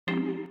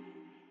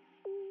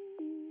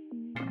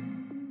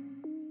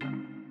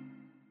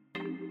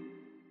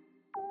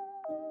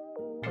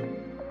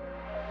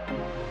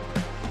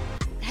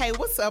Hey,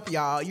 what's up,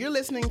 y'all? You're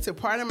listening to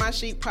Pardon My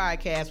Chic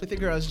podcast with your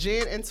girls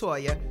Jen and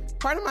Toya.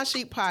 Pardon My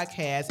Chic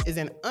podcast is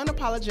an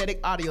unapologetic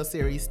audio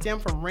series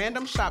stemmed from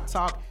random shop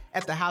talk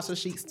at the House of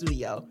Chic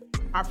studio.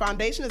 Our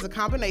foundation is a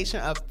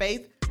combination of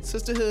faith,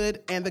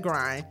 sisterhood, and the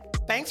grind.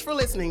 Thanks for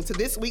listening to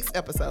this week's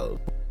episode.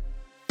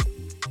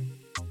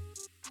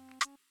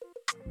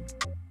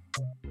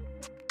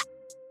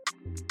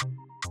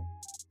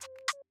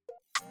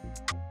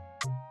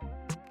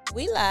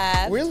 We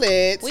live. We're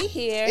lit. We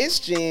here. It's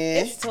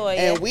Jen. It's Toya.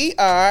 And we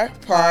are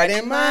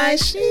Pardon My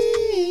Chic.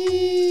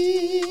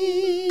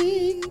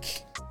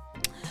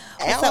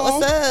 What's up,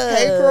 what's up?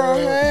 Hey, girl,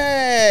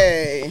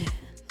 hey.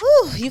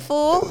 Whew, you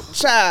full?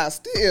 Child,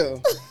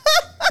 still.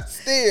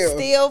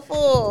 Still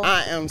full.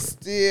 I am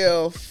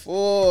still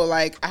full.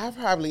 Like, I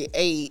probably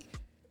ate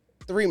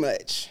 3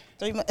 much.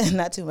 3 months,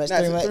 not too much.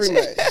 Not 3 much. 3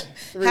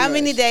 much. How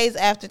many days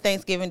after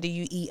Thanksgiving do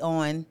you eat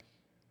on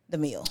the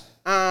meal?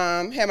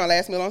 Had my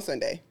last meal on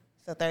Sunday.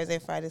 So Thursday,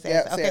 Friday, Saturday.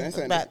 Yep, okay, Saturday, so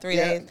Sunday. about 3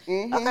 Yep. days.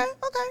 Mm-hmm. Okay.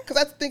 Because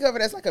I think of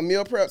it as like a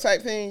meal prep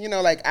type thing. You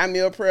know, like I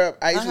meal prep.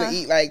 I usually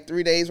eat like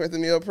 3 days worth of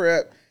meal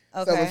prep.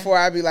 Okay. So before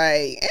I be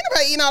like, ain't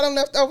nobody eating all them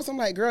leftovers. I'm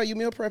like, girl, you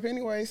meal prep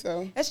anyway.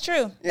 So That's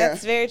true. Yeah.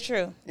 That's very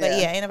true. But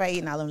Yeah. ain't nobody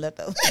eating all them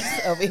leftovers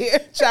over here.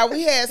 child,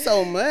 we had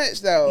so much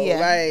though. Yeah.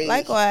 Like,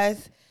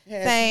 Likewise.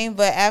 Yeah. Same.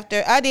 But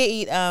after I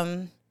did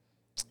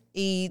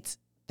eat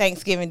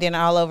Thanksgiving dinner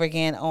all over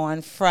again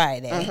on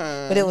Friday,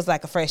 but it was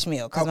like a fresh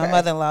meal because my Okay.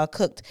 mother-in-law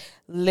cooked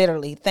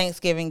literally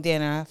Thanksgiving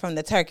dinner from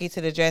the turkey to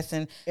the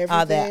dressing,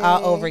 all that Everything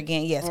all over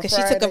again. Yes, on because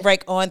she took a Friday?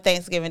 break on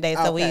Thanksgiving Day,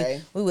 so Okay.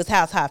 we was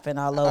house hopping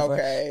all over.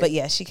 Okay. But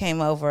yeah, she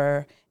came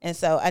over, and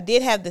so I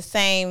did have the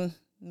same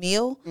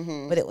meal,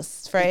 but it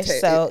was fresh.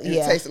 So it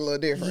yeah, tastes a little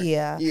different.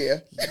 Yeah. Yeah.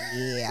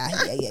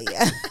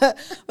 Yeah.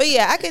 But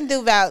yeah, I can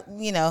do about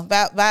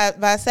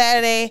by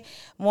Saturday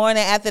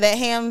morning after that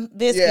ham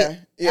biscuit.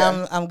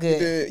 Yeah. I'm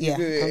good. You're Yeah,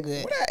 good. I'm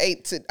good. What I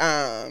ate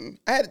I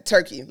had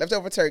turkey,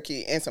 leftover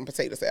turkey, and some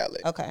potato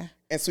salad. Okay.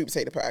 And sweet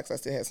potato pie, because I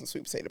still had some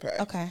sweet potato pie.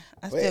 Okay.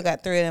 I But- still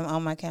got 3 of them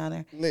on my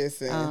counter.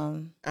 Listen,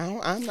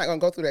 I'm not gonna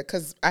go through that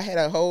because I had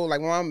a whole my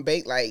mom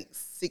baked like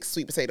 6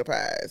 sweet potato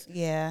pies,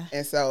 Yeah.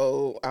 and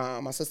so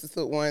my sister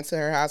took one to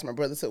her house, my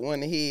brother took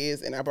one to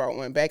his, and I brought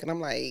one back, and I'm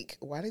like,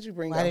 why did you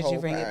bring? Why a did whole you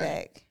bring pie? it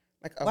back?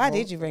 Like a Why whole-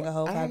 did you bring a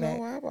whole I pie don't know back?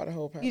 why I brought a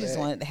whole pie. You just back.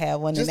 wanted to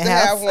have one Just in the to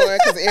house. have one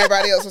because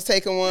everybody else was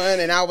taking one,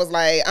 and I was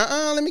like,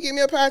 let me get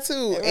me a pie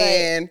too, Right.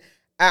 and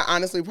I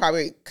honestly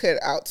probably cut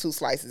out 2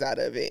 slices out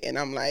of it, and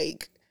I'm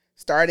like,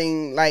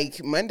 starting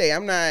like Monday,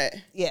 I'm not.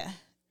 Yeah.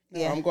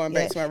 No, Yeah. I'm going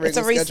back to my regular It's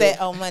a reset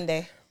schedule. on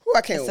Monday. Ooh,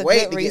 I can't It's a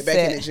wait good to get back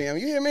in the reset. gym.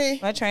 You hear me?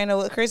 My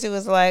trainer, Chrissy,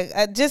 was like,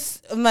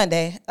 just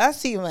Monday. I'll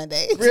see you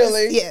Monday.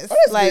 Really? Yes. Oh,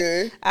 that's like,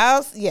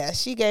 good.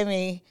 she gave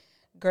me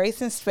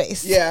grace and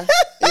space. Yeah,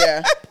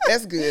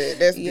 that's good.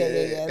 That's Yeah.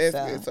 good.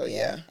 That's good. So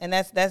yeah, And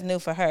that's new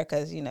for her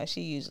because,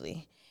 she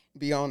usually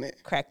be on it.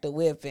 crack the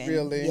whip and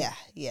Really?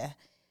 Yeah.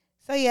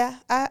 So yeah,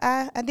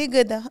 I did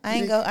good though. I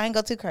ain't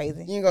go too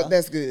crazy. You ain't go.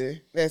 That's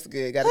good. That's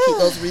good. Got to keep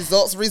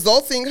those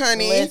resulting,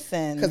 honey.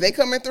 Listen. because they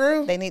coming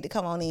through. They need to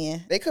come on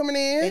in. They coming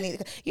in.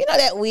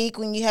 That week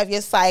when you have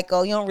your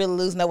cycle, you don't really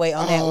lose no weight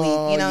on that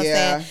week. You know what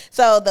yeah. I'm saying?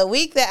 So the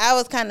week that I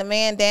was kind of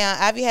man down,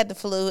 Ivy had the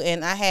flu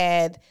and I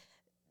had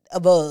a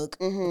bug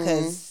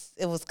because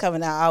it was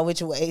coming out all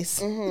which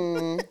ways.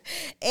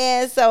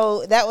 And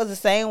so that was the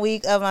same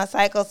week of my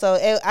cycle.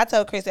 So I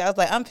told Chrissy, I was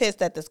like, I'm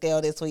pissed at the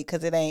scale this week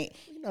because it ain't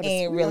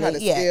really. how the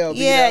scale be,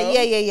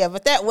 though. Yeah.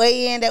 But that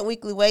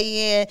weekly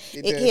weigh in,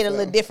 it does, hit a though.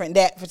 little different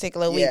that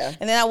particular week. Yeah.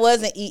 And then I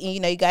wasn't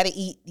eating. You got to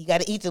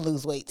eat to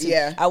lose weight too.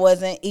 Yeah. I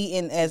wasn't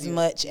eating as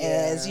much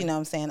as Yeah. what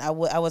I'm saying. I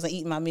wasn't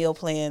eating my meal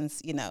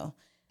plans.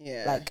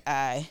 Yeah. Like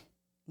I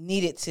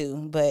needed to.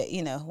 But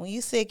when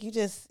you sick, you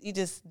just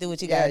do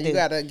what you gotta do. You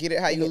gotta get it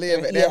how you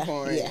live at that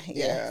point.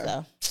 Yeah.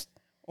 So.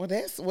 Well,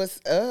 that's what's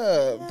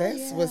up.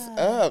 That's what's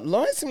up.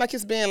 Lord, it seemed like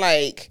it's been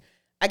like,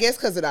 I guess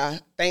because of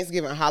the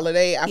Thanksgiving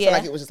holiday, I feel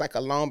like it was just like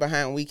a long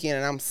behind weekend,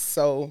 and I'm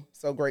so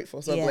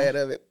grateful, so glad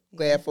of it,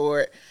 glad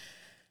for it.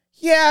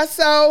 Yeah,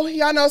 so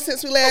y'all know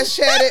since we last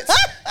chatted,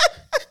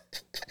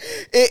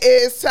 it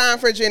is time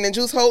for Gin and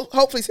Juice.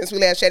 Hopefully, since we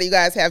last chatted, you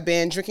guys have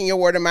been drinking your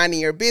water, minding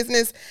your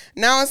business.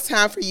 Now it's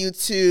time for you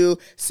to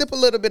sip a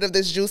little bit of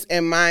this juice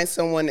and mind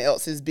someone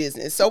else's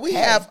business. So we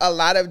have a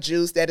lot of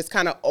juice that is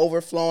kind of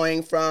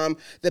overflowing from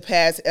the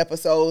past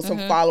episodes, some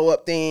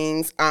follow-up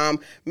things,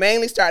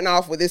 mainly starting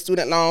off with this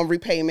student loan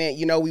repayment.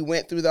 We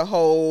went through the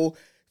whole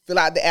fill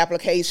out the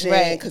application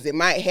because it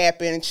might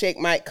happen, check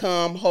might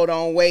come, hold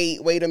on,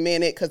 wait a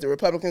minute because the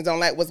Republicans don't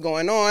like what's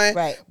going on.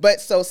 Right.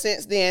 But so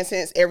since then,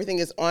 since everything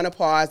is on a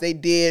pause, they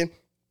did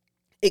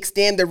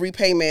extend the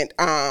repayment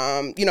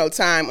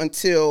time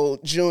until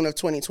June of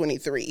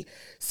 2023.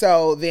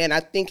 So then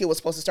I think it was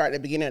supposed to start at the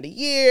beginning of the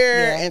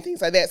year and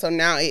things like that. So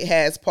now it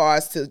has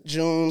paused to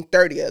June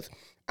 30th.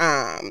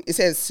 It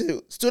says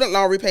student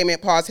loan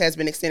repayment pause has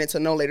been extended to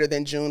no later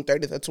than June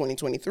 30th of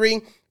 2023.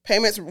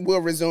 Payments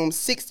will resume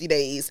 60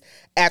 days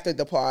after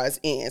the pause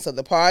ends. So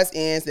the pause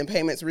ends, then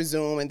payments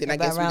resume, and then I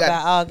guess we got by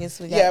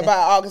August. by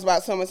August,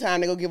 about summertime,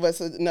 they're gonna give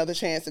us another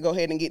chance to go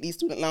ahead and get these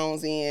student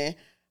loans in.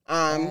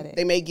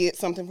 They may get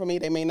something from me,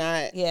 they may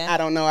not. Yeah. I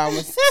don't know. I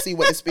want to see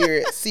what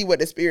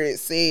the spirit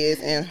says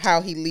and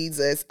how he leads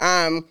us.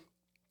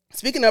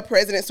 Speaking of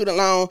President Student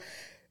Loan,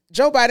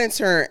 Joe Biden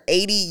turned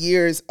 80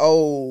 years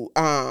old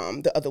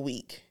the other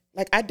week.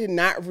 Like, I did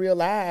not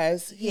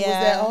realize he was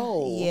that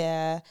old.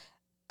 Yeah.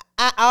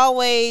 I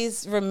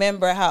always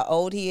remember how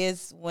old he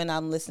is when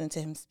I'm listening to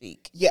him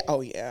speak. Yeah.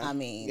 Oh, yeah. I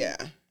mean,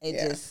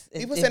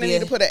 People saying they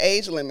need to put an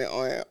age limit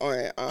on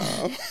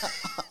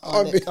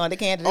the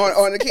candidates.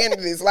 On the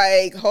candidates.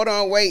 Like, hold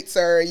on, wait,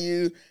 sir.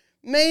 You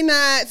may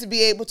not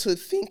be able to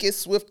think as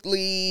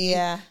swiftly.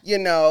 Yeah. You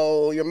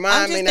know, your mind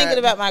I'm just thinking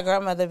about my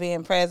grandmother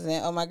being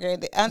president or my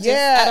granddad. I don't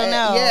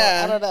know.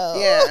 Yeah. I don't know.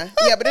 Yeah.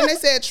 Yeah. But then they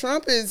said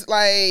Trump is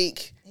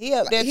like. He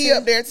up there too. He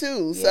up there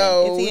too. Yeah.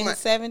 So is he in his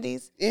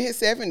 70s? In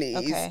his 70s.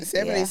 Okay.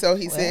 70s. Yeah. So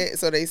he said.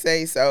 So they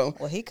say. So.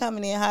 Well, he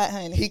coming in hot,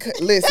 honey.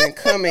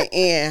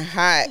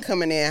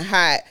 Coming in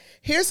hot.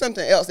 Here's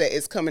something else that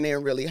is coming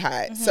in really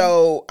hot. Mm-hmm.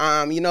 So,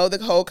 you know, the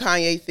whole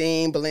Kanye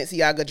thing,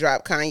 Balenciaga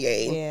dropped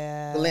Kanye.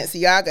 Yeah.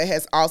 Balenciaga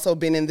has also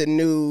been in the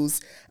news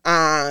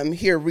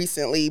here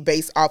recently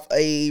based off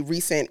a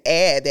recent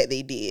ad that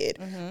they did.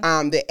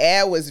 Mm-hmm. The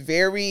ad was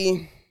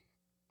very,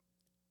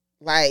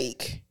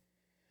 like,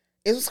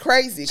 it was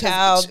crazy.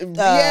 Child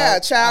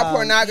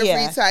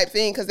pornography type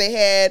thing, because they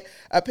had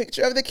a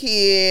picture of the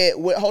kid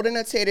holding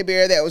a teddy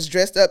bear that was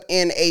dressed up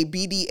in a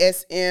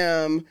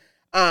BDSM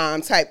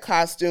type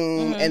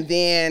costume, and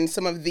then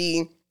some of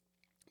the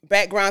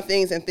background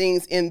things and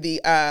things in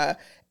the ad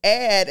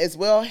as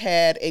well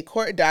had a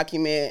court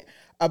document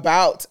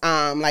about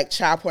like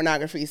child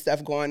pornography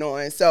stuff going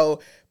on. So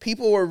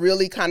people were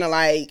really kind of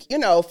like, you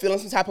know, feeling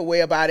some type of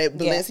way about it.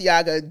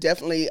 Balenciaga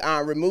definitely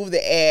removed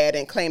the ad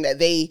and claimed that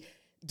they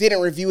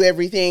didn't review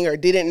everything or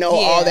didn't know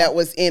all that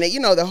was in it. You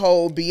know, the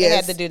whole BS. They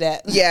had to do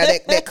that.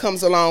 that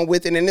comes along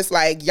with it. And it's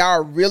like,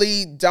 y'all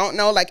really don't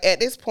know. Like,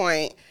 at this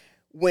point,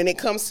 when it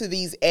comes to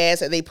these ads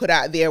that they put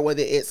out there,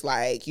 whether it's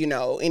like, you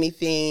know,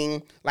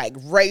 anything like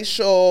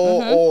racial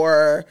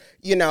or,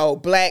 you know,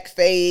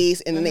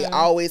 blackface, and then they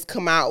always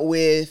come out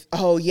with,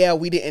 oh, yeah,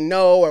 we didn't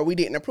know or we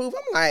didn't approve.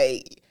 I'm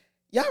like,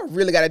 y'all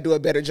really got to do a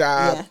better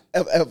job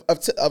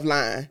of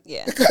lying.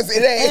 Yeah. Because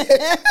it ain't,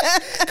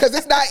 because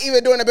it's not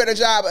even doing a better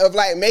job of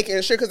like making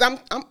sure, because I'm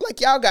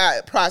like, y'all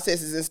got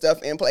processes and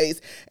stuff in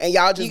place, and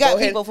y'all just go ahead. You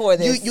got people for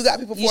this. You got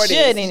people for this. You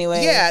should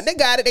anyway. Yeah, they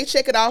got it. They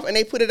check it off and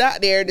they put it out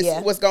there. This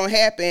is what's going to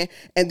happen.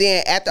 And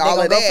then after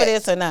all of that. They going to go for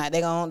this or not?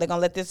 They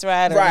gonna let this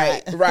ride or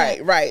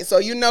not? Right. So,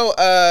 you know,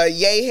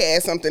 Ye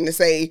had something to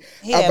say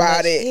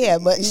about it. Yeah,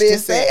 but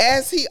listen,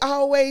 as he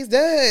always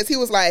does. He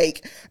was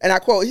like, and I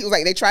quote, he was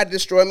like, they tried to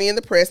destroy me in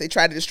the press. They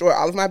tried to destroy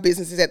all of my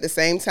businesses at the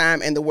same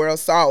time, and the world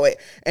saw it,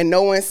 and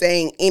no one's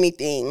saying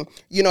anything,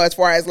 you know, as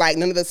far as like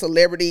none of the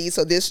celebrities.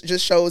 So this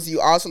just shows you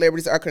all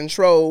celebrities are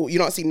controlled. You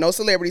don't see no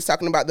celebrities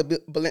talking about the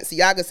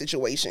Balenciaga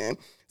situation.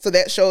 So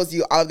that shows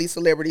you all of these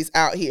celebrities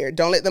out here.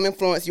 Don't let them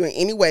influence you in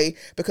any way,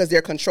 because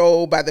they're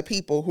controlled by the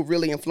people who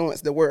really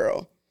influence the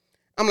world.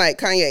 I'm like,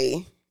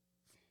 Kanye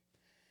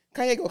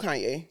go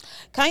Kanye.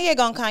 Kanye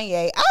gone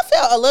Kanye. I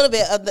felt a little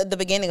bit of the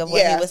beginning of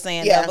what he was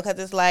saying, though, because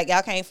it's like,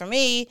 y'all came for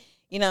me.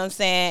 You know what I'm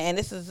saying? And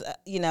this is,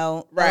 you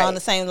know, along the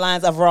same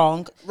lines of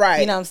wrong.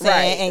 Right. You know what I'm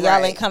saying? And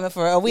y'all ain't coming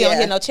for, we don't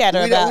hear no chatter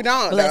about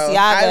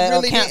Balenciaga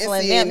or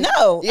canceling them.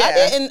 No,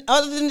 I didn't,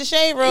 other than the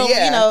shade room,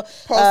 you know,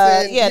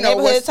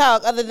 neighborhood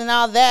talk, other than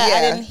all that,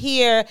 I didn't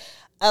hear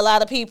a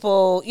lot of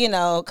people, you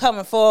know,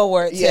 coming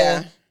forward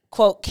to,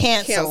 quote,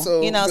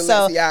 cancel you know,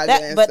 so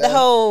that, but the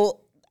whole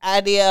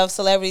idea of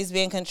celebrities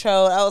being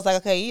controlled, I was like,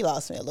 okay, you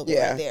lost me a little bit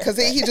right there. Because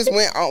he just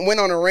went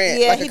on a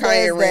rant, like a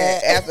Kanye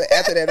rant.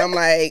 After that, I'm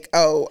like,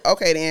 oh,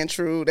 okay, then,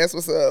 true, that's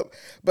what's up.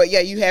 But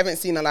yeah, you haven't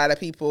seen a lot of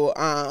people,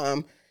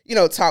 you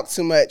know, talk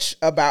too much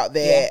about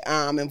that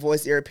and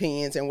voice their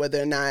opinions and whether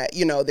or not,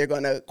 you know, they're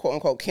going to quote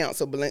unquote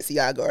cancel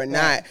Balenciaga or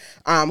not.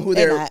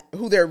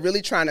 Who they're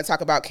really trying to talk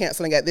about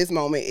canceling at this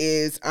moment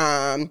is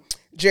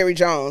Jerry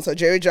Jones. So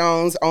Jerry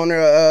Jones,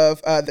 owner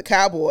of the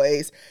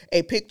Cowboys,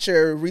 a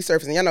picture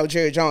resurfaced. Y'all know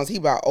Jerry Jones, he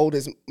about old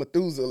as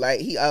Methuselah, like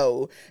he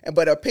old.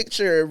 But a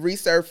picture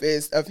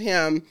resurfaced of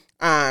him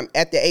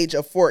at the age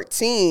of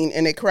 14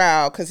 in a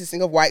crowd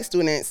consisting of white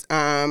students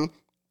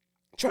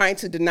trying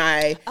to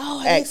deny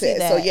access.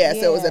 So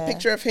so it was a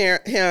picture of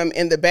him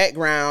in the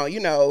background, you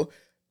know,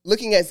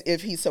 looking as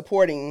if he's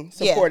supporting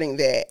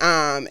that.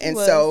 And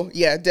so,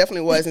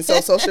 definitely was. And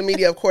so social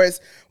media, of course,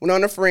 went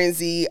on a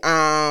frenzy.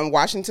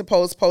 Washington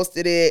Post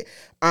posted it.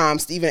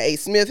 Stephen A.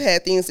 Smith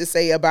had things to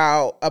say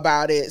about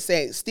it.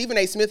 Saying Stephen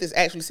A. Smith is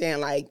actually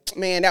saying, like,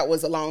 man, that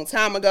was a long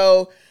time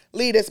ago.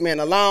 Leave this man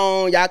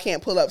alone. Y'all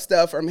can't pull up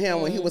stuff from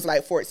him when he was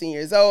like 14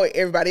 years old.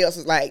 Everybody else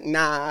is like,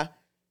 nah,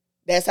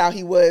 that's how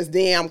he was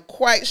then. I'm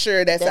quite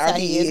sure that's how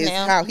he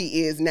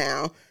is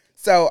now.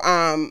 So,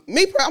 I'm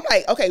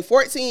like, okay,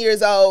 14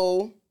 years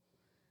old.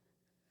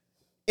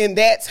 In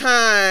that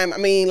time, I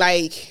mean,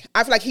 like,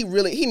 I feel like he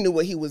knew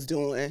what he was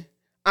doing.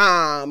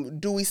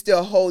 Do we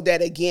still hold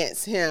that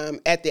against him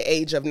at the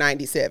age of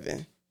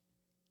 97?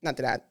 Not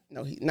that I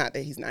know not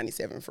that he's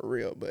 97 for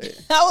real, but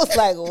I was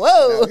like,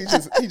 whoa. No,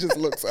 he just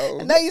looks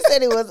old. I know you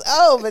said he was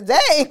old, but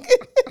dang,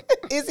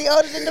 is he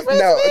older than the first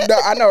man? No,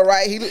 I know,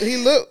 right? He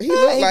looked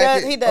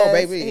like it. He does. Oh,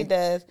 baby, he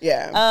does.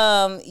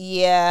 Yeah.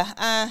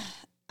 Yeah.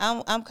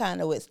 I'm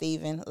kind of with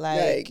Steven.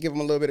 Like, give him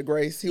a little bit of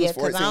grace. He was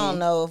 14. I don't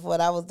know if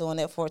what I was doing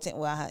at 14.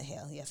 Well,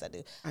 hell, yes, I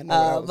do. I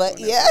know. But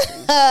yeah,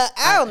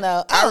 I don't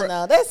know. I don't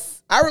know.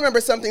 I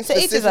remember something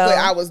specifically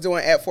I was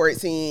doing at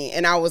 14,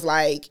 and I was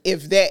like,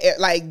 if that,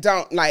 like,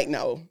 don't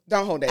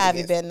hold that.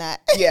 Ivy better not.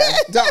 Yeah,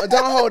 don't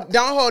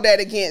hold that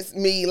against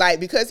me,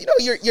 like, because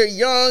you're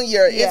young,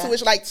 you're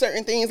into like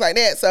certain things like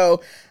that.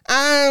 So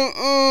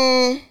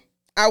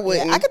I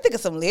wouldn't. Yeah, I could think of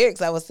some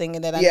lyrics I was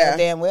singing that I know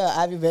damn well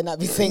Ivy better not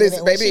be singing.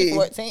 Listen, when she's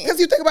 14. Because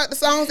you think about the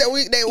songs that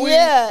we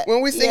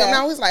when we sing them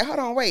now, it's like, hold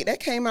on, wait, that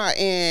came out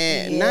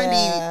in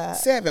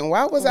 97.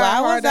 Why was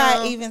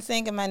I even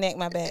singing My Neck,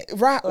 My Back?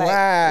 Right? Like,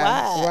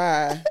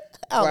 why?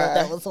 I don't know if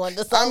that was one of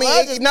the songs. I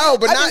mean,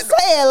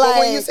 but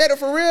when you said it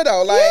for real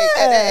though, like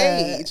at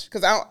that age,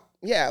 because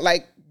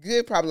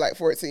good, probably like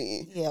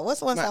 14. Yeah,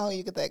 what's one song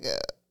you could think of?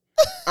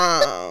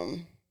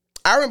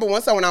 I remember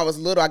one song when I was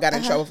little, I got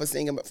in trouble for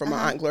singing, but from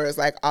my Aunt Gloria's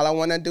like, all I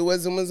want to do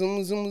is zoom,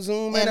 zoom, zoom,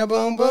 zoom, and a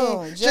boom,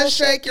 boom. Just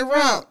shake your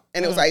rump.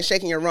 And it was like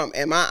shaking your rump.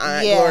 And my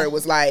Aunt Gloria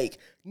was like,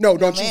 no,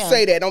 don't you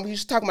say that. Don't be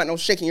talking about no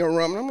shaking your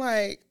rump. And I'm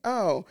like,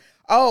 oh,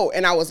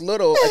 and I was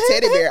little, a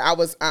teddy bear. I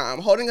was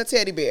holding a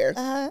teddy bear.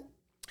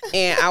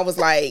 And I was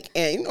like,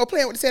 playing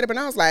with the teddy bear. And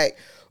I was like,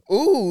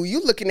 ooh,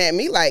 you looking at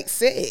me like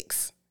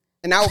 6.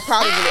 And I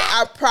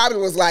probably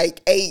was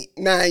like 8,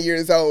 9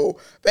 years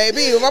old.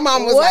 Baby, my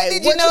mom was like, what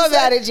did you know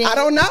about it, Jean? I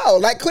don't know.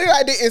 Like, clearly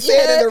I didn't say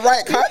it in the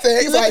right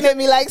context. You looking at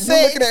me like 6.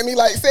 You looking at me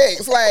like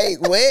 6.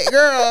 Like, what,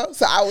 girl?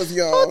 So I was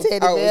young. I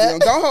was young.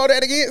 Don't hold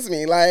that against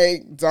me.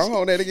 Like, don't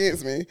hold that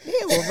against me.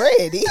 Yeah, we're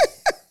ready.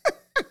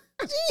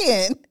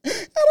 Jen.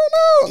 I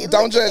don't know.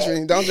 Don't judge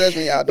me. Don't judge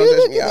me out. Don't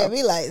judge me out. You looking at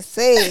me like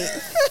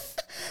 6.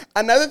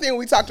 Another thing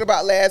we talked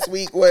about last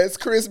week was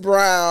Chris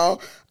Brown.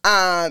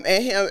 And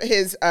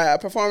his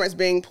performance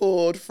being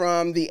pulled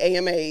from the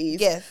AMAs.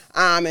 Yes.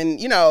 And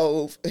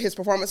his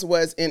performance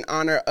was in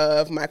honor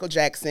of Michael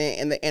Jackson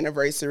and the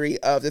anniversary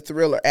of the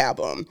Thriller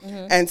album.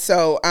 Mm-hmm. And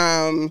so,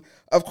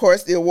 of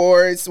course, the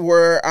awards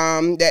were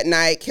that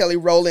night. Kelly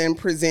Rowland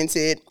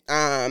presented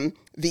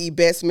the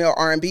Best Male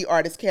R&B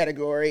Artist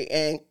category,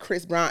 and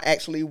Chris Brown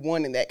actually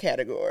won in that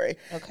category.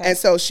 Okay. And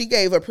so she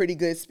gave a pretty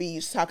good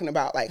speech talking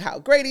about like how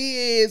great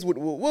he is, woo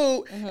woo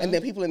woo, and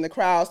then people in the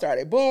crowd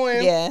started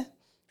booing. Yeah.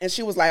 And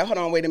she was like, hold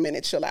on, wait a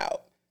minute, chill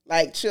out.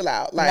 Like, chill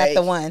out. Like,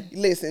 not the one.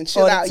 Listen,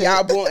 chill out.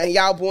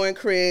 Y'all booing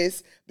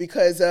Chris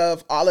because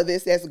of all of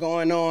this that's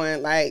going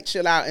on. Like,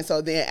 chill out. And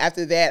so then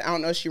after that, I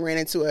don't know if she ran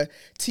into a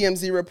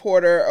TMZ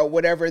reporter or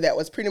whatever that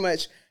was pretty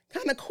much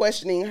kind of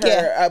questioning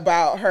her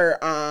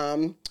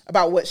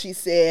about what she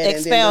said.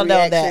 Expound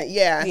on that.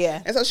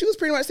 Yeah. And so she was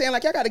pretty much saying,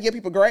 like, y'all got to give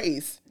people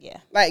grace. Yeah.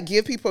 Like,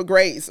 give people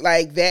grace.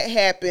 Like, that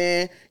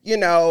happened,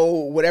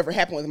 whatever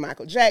happened with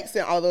Michael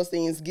Jackson, all those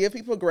things, give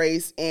people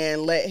grace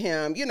and let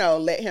him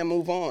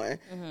move on.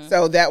 Mm-hmm.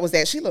 So that was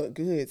that. She looked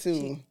good,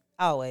 too.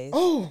 Always.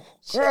 Oh,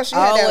 girl, she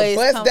had that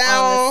bust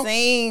down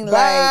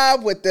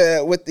vibe with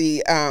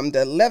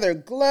the leather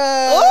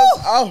gloves.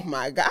 Ooh. Oh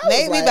my God!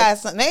 Maybe add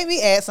some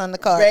to the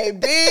cart.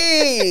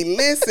 Baby,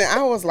 listen,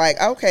 I was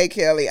like, okay,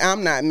 Kelly,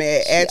 I'm not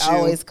mad at you. She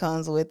always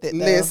comes with it.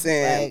 Though.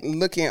 Listen,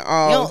 looking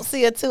all. You don't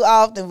see her too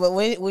often, but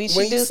when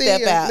she do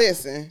step out,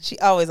 listen, she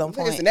always on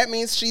point. Listen, that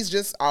means she's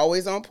just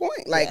always on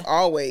point. Like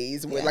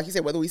always, like you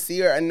said, whether we see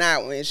her or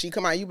not, when she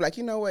come out, you be like,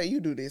 you know what, you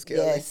do this,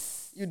 Kelly. Yes.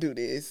 You do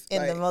this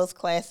in the most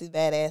classy,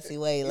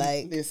 badassy way.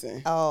 Like,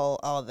 listen,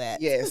 all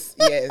that. Yes.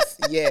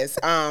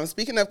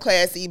 Speaking of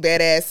classy,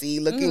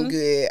 badassy, looking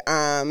good.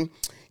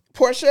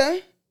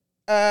 Portia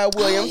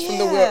Williams from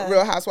the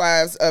Real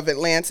Housewives of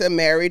Atlanta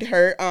married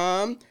her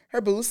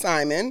boo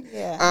Simon.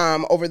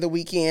 Yeah. Over the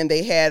weekend,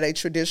 they had a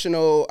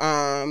traditional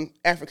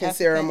African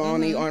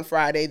ceremony on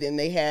Friday. Then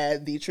they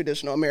had the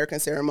traditional American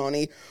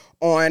ceremony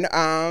on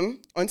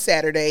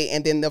Saturday,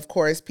 and then of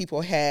course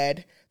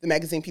the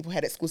magazine people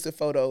had exclusive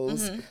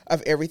photos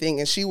of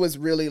everything, and she was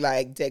really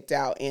like decked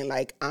out in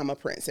like, I'm a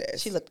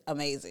princess. She looked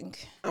amazing.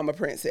 I'm a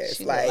princess.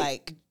 She looked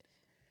like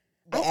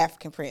the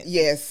African prince.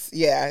 Yes,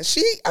 yeah.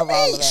 She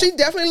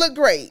definitely looked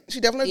great. She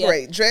definitely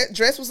looked great.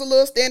 Dress was a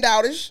little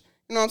standoutish.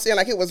 You know what I'm saying?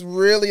 Like, it was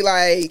really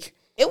like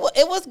it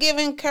was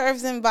giving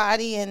curves and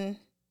body and.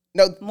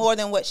 No, more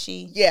than what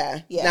she. Yeah.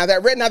 Now the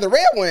red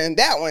one,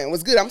 that one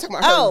was good. I'm talking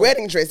about her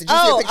wedding dress. Did you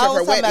see a picture of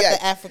her wedding?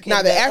 The African.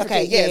 Now the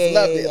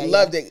African,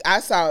 loved it.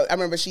 I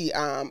remember she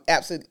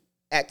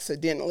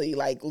accidentally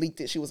like leaked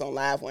it. She was on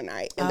live one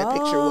night, and the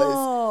picture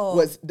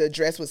was the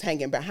dress was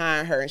hanging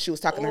behind her, and she was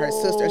talking to her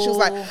sister, and she was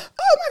like, "Oh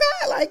my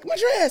God, like my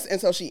dress!"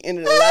 And so she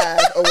ended it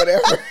live or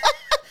whatever.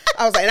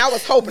 I was like, and I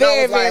was hoping.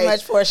 Very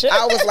much Portia.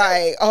 I was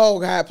like, oh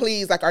God,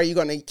 please, like, are you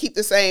gonna keep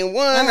the same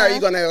one? Or are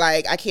you gonna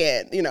like, I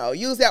can't,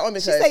 use that one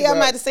because she said y'all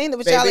might have seen it,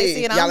 but y'all ain't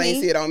see it on me. Y'all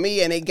ain't see it on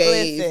me, and it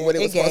gave what it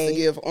was supposed to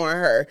give on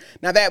her.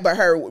 Now but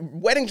her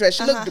wedding dress,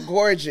 she looked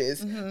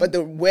gorgeous, but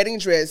the wedding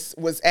dress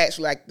was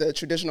actually like the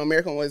traditional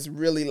American was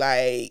really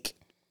like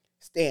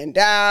stand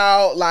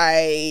out,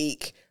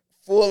 like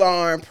full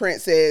on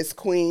princess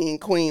queen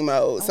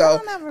mode.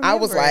 So I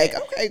was like,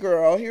 okay,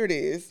 girl, here it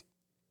is.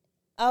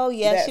 Oh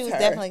yeah, she was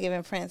definitely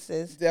giving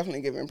princess.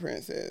 Definitely giving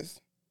princess.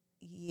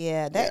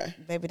 Yeah,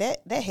 baby,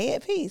 that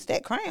headpiece,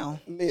 that crown.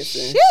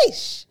 Listen,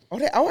 sheesh.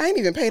 I ain't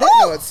even paid that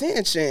no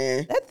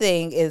attention. That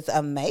thing is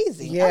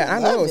amazing. Yeah,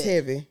 I know it's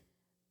heavy.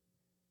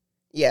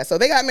 Yeah, so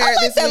they got married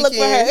this weekend. Look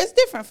for her. It's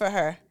different for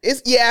her.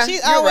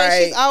 She's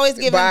always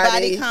giving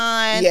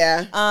bodycon.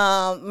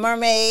 Yeah.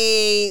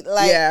 Mermaid.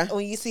 Like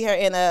when you see her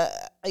in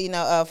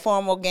a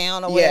formal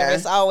gown or whatever,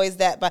 it's always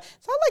that. But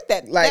so I like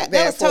that. Like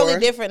that was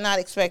totally different, not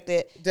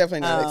expected.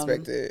 Definitely not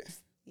expected.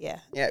 Yeah.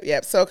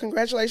 Yep. So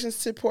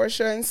congratulations to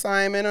Portia and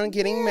Simon on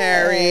getting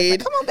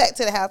married. Come on back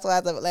to the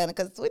Housewives of Atlanta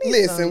because we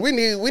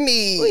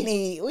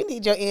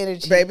need your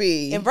energy,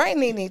 baby. And Brain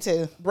need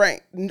to.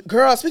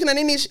 Girl, speaking of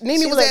Nene was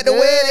at the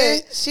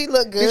wedding. She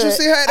looked good. Did you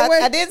see her at the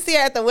wedding? I didn't see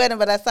her at the wedding,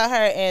 but I saw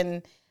her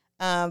in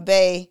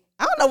Bay.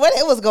 I don't know where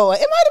it was going.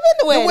 It might have been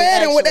the wedding. The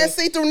wedding with that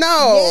see-through.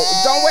 No,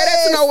 yes. Don't wear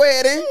that to no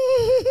wedding.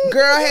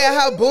 Girl had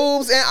her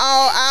boobs and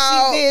all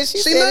out. She did.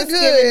 She looked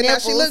good. Now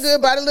she looked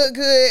good. Body looked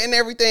good and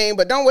everything.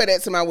 But don't wear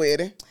that to my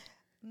wedding.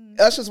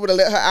 Ushers would have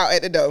let her out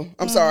at the door.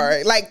 I'm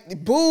sorry.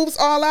 Like boobs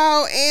all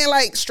out and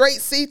like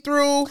straight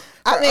see-through.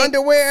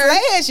 Underwear.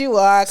 Slay as you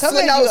are. Come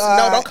as you are.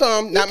 No, don't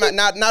come.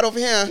 Not over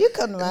here. You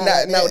come to my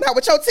No, not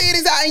with your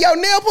titties out and your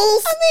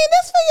nipples. I mean,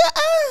 that's for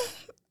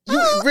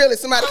your You really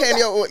somebody came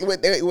here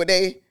with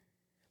they.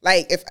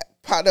 Like, if I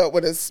popped up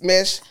with a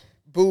smesh,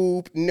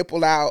 boob,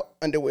 nipple out,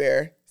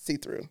 underwear,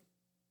 see-through.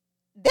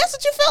 That's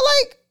what you felt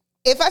like?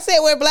 If I said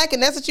wear black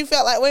and that's what you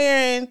felt like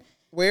wearing?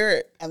 Wear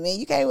it. I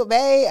mean, you came with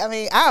bae. I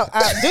mean,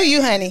 do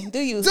you, honey. Do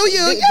you. Do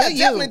you. Yeah,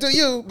 definitely do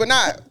you. But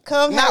not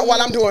while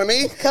I'm doing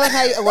me.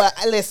 Well,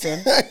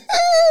 listen.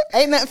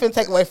 Ain't nothing finna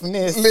take away from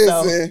this.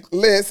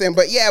 Listen.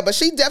 But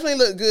she definitely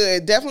looked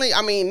good. Definitely,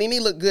 I mean, Nene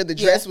looked good. The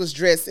dress was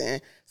dressing.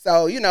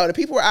 So, the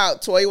people were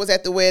out. Toya was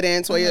at the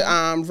wedding.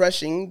 Toya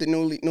rushing, the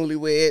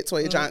newlywed.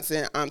 Toya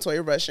Johnson,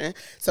 Toya rushing.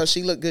 So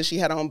she looked good. She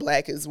had on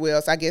black as well.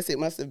 So I guess it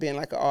must have been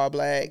like an all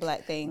black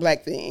thing.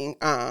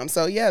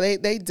 So yeah,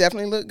 they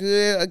definitely look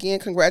good. Again,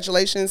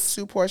 congratulations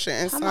to Portia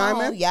and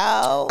Simon. On,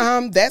 y'all.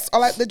 That's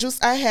all the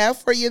juice I have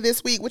for you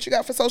this week. What you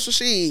got for Social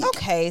Chic?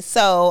 Okay,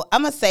 so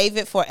I'm gonna save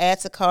it for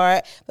add to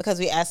cart because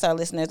we asked our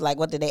listeners like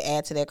what did they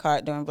add to their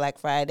cart during Black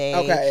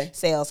Friday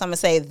sales. So I'm gonna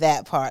save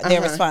that part,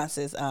 their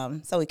responses,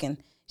 so we can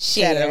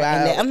share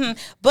about.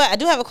 But I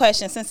do have a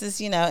question since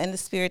it's in the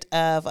spirit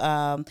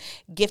of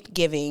gift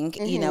giving.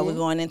 We're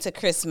going into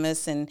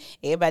Christmas and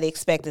everybody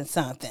expecting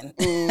something.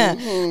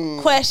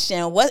 Question: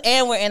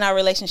 and we're in our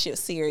relationship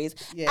series.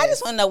 Yes. I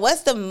just want to know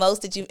what's the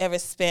most that you've ever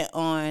spent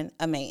on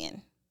a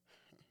man.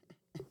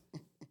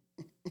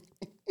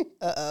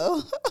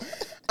 I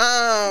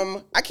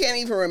can't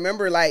even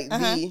remember like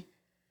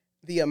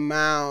the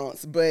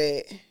amounts,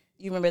 but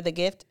you remember the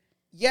gift?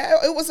 Yeah,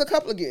 it was a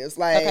couple of gifts.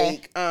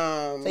 Like,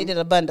 so you did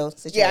a bundle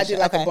situation. Yeah, I did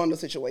like a bundle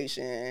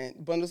situation.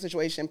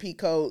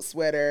 Peacoat,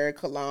 sweater,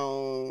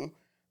 cologne,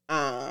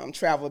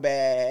 travel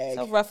bag.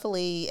 So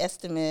roughly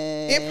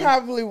estimate. It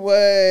probably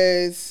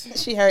was.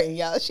 She hurting,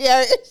 y'all. She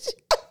hurting.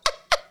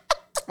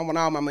 I want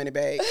all my money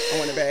back. I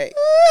want it back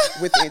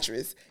with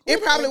interest.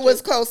 It probably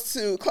was close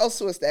to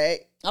a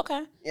stack.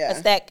 Okay. Yeah. A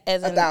stack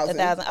as in 1,000.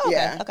 Oh, okay.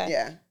 Yeah. Okay.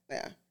 Yeah.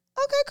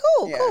 Okay.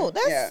 Cool.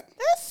 That's.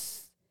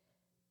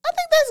 I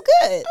think that's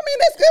good. I mean,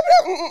 that's good.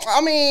 But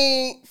I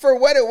mean, for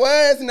what it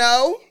was,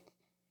 no.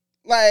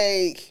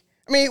 Like,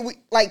 I mean,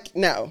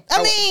 no.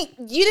 I mean,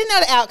 you didn't know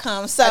the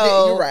outcome,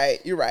 so you're right.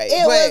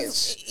 It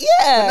was,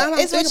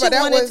 it's what you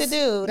wanted to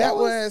do. That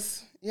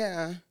was.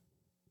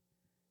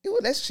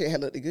 That shit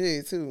had looked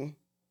good too.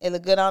 It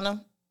looked good on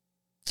them.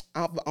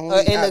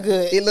 It looked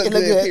good. It looked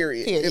good.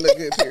 Period. It looked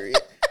good. Period.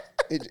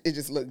 It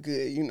just looked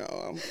good,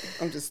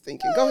 I'm just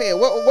thinking. Go ahead.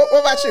 What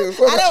about you?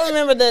 I don't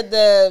remember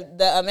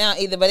the amount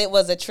either, but it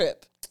was a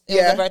trip. It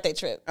was a birthday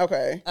trip.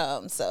 Okay.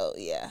 So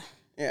yeah.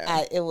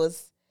 Yeah. It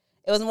was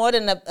more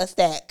than a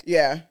stack.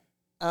 Yeah.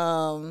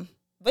 But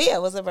yeah,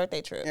 it was a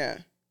birthday trip. Yeah.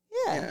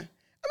 I mean,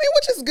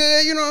 which is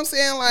good. You know what I'm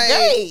saying? Like,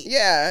 great.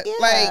 Yeah.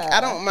 Like,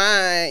 I don't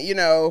mind.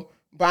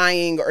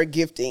 Buying or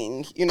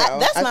gifting.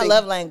 That's my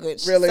love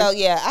language. Really. So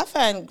yeah, I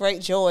find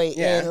great joy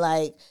in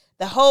like.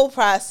 The whole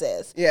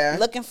process. Yeah.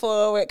 Looking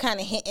forward, kind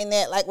of hinting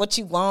at like what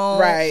you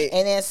want. Right.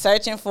 And then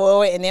searching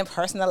forward and then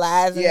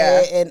personalizing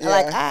it. And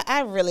like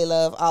I really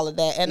love all of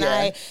that. And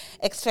I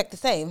expect the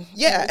same.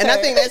 Yeah. And I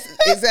think that's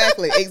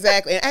exactly.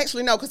 And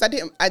actually no, because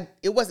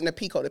it wasn't a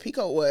Peacoat. The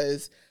Peacoat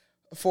was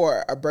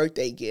for a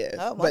birthday gift.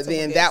 But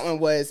then that one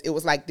it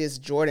was like this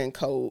Jordan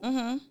coat.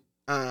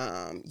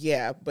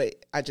 Yeah, but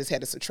I just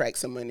had to subtract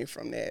some money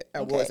from that.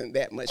 It wasn't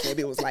that much.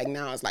 Maybe it was like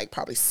now it's like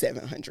probably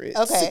 $700,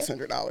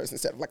 $600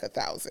 instead of like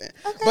 $1,000.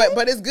 Okay.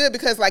 But it's good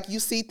because like you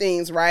see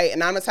things, right?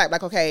 And I'm the type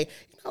like, okay,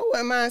 you know what,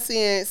 am I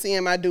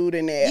seeing my dude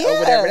in that or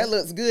whatever? That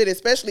looks good,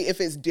 especially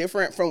if it's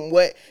different from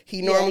what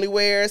he normally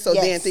wears. So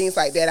then things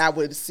like that I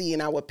would see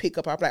and I would pick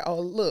up. I'd be like, oh,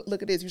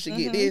 look at this. You should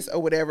get this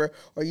or whatever,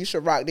 or you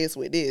should rock this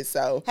with this.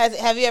 So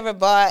have you ever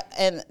bought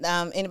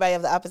anybody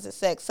of the opposite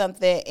sex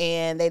something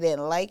and they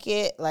didn't like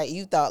it? Like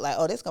you thought like,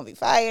 oh, this gonna be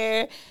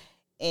fire,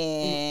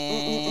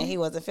 and he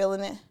wasn't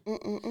feeling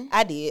it.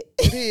 I did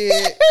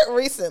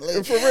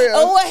recently for real.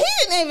 Oh, well, he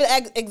didn't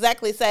even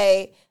exactly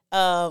say.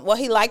 Well,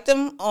 he liked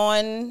them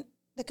on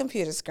the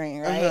computer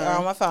screen, right, or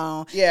on my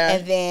phone. Yeah,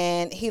 and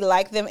then he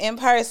liked them in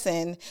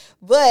person,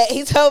 but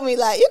he told me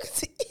like you can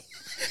see.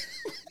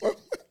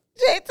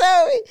 Jay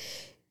told me.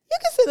 You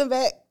can send them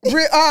back.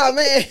 Oh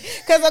man,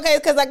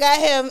 because I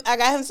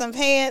got him some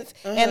pants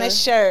and a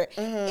shirt,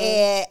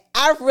 and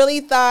I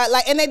really thought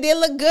like, and they did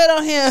look good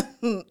on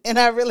him, and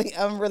I'm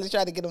really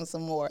trying to get him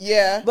some more.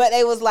 Yeah, but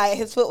it was like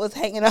his foot was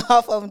hanging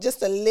off of him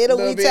just a little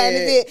tiny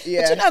bit.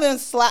 Yeah. But you know them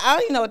slide. I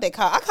don't even know what they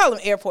call. I call them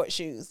airport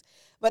shoes.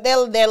 But they're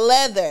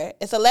leather.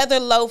 It's a leather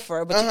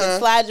loafer, but you can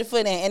slide your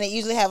foot in, and it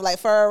usually have like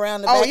fur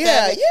around the back. Oh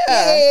yeah, of it.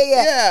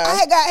 Yeah.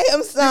 I got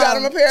him some. You got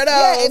him a pair of those.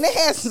 Yeah, and it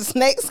has some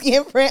snake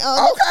skin print on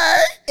it.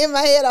 Okay. In my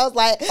head, I was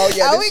like, "Oh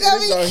yeah, are we gonna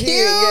be cute?"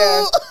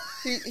 Yeah.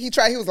 He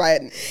tried. He was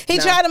like, he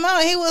tried them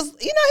on. He was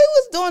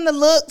doing the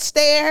look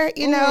stare,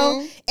 you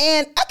know,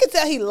 and I could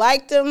tell he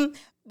liked them.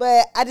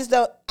 But I just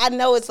don't. I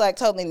know it's like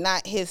totally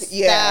not his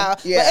style.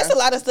 Yeah. But it's a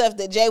lot of stuff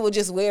that Jay would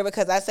just wear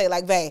because I say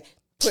like, "Babe,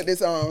 put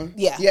this on."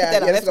 Yeah,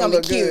 that's gonna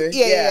be cute. Good.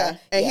 Yeah.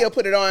 And he'll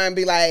put it on and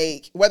be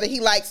like, whether he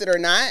likes it or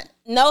not.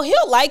 No,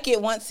 he'll like it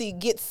once he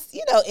gets,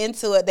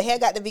 into it. The hair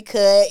got to be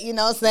cut, you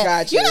know what I'm saying?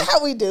 Gotcha. You know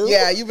how we do.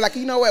 Yeah, you be like,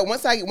 you know what,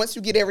 once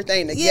you get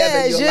everything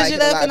together, you'll like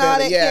it up a lot and all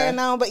better. that carrying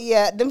on. But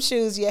yeah, them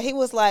shoes, he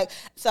was like,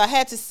 so I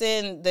had to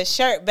send the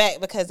shirt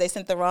back because they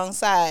sent the wrong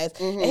size.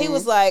 And he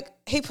was like,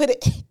 he put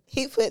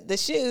the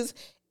shoes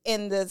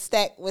in the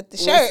stack with the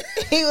shirt.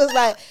 He was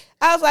like,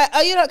 I was like,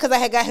 oh, because I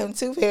had got him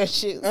 2 pair of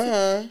shoes.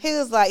 He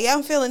was like, yeah,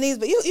 I'm feeling these,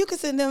 but you can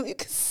send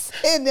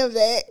them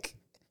back.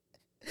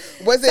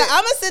 I'm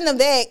gonna send them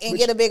back and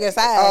get a bigger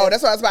size. Oh,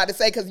 that's what I was about to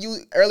say because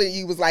earlier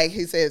you was like,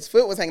 he said his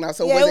foot was hanging off.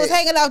 So it was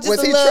hanging off.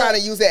 Was he trying to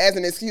use it as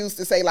an excuse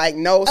to say like,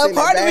 no? A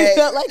part of me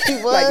felt like he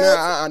was like,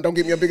 nah, don't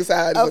give me a bigger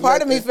size. A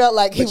part of me felt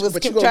like he was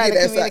trying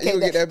to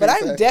communicate that. But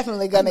I'm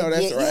definitely gonna get.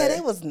 Right. Yeah,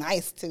 that was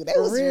nice too. That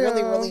was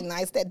really, really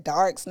nice. That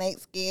dark snake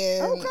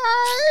skin.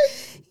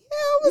 Okay.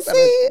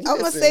 Yeah, I'm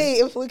gonna see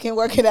if we can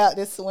work it out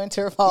this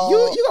winter, fall.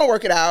 You gonna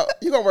work it out.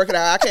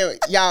 I can't.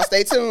 Y'all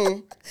stay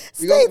tuned.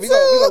 We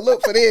gonna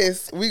look for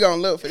this. We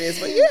gonna look for this.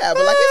 But yeah,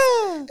 but like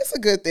it's a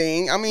good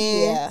thing. I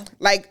mean,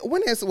 like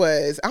when this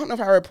was, I don't know if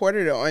I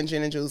reported it on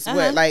Gin and Juice,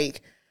 but like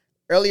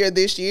earlier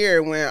this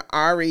year when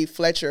Ari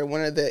Fletcher,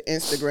 one of the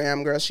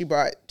Instagram girls,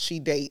 she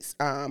dates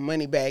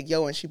Moneybag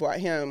Yo, and she bought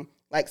him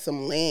like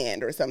some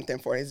land or something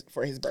for his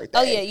birthday.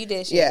 Oh yeah, you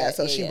did.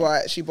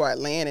 She bought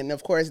land, and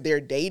of course they're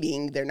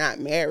dating. They're not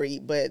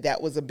married, but that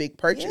was a big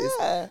purchase.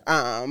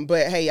 Yeah.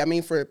 But hey, I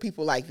mean, for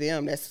people like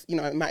them, that's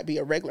it might be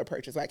a regular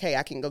purchase. Like, hey,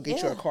 I can go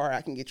get you a car.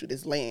 I can get you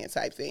this land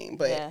type thing.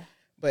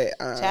 But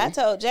I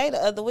told Jay the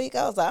other week,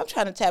 I was like, I'm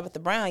trying to Tabitha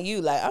Brown you.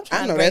 Like, I'm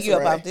trying to bring you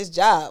up off this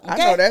job. Okay?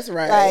 I know that's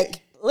right.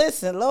 Like,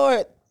 listen,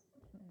 Lord,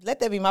 let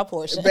that be my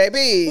portion.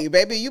 Baby,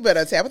 you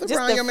better Tabitha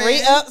Brown your man. Just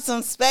to free up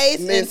some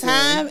space and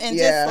time and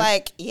just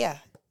like,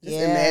 Just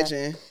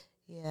imagine.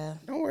 Yeah.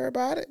 Don't worry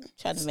about it.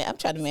 I'm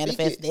trying to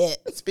manifest that.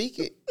 Speak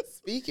it.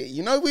 We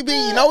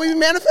be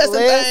manifesting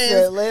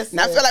things. Listen.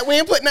 And I feel like we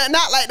ain't put nothing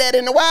out like that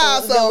in a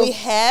while. So we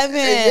haven't.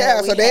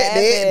 Yeah, so there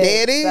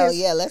it is. So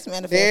yeah, let's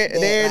manifest that.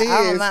 There it is.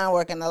 I don't mind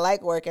working. I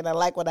like working. I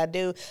like what I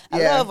do.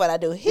 I love what I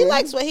do. He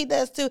likes what he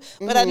does too.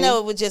 But I know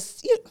it would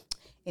just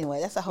anyway,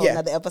 that's a whole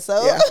nother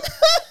episode. Yeah.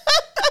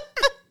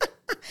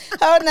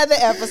 Whole another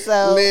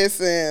episode.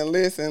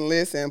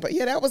 Listen. But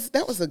yeah, that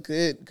was a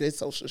good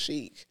social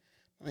chic.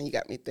 You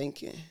got me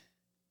thinking.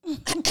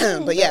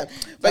 But yeah,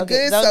 but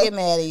good. Don't get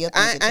mad at you.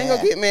 I ain't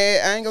gonna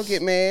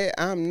get mad.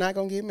 I'm not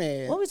gonna get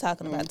mad. What are we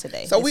talking about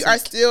today? So we are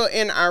still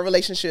in our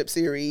relationship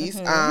series,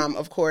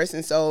 of course.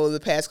 And so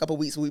the past couple of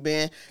weeks we've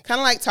been kind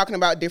of like talking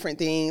about different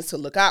things to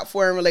look out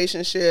for in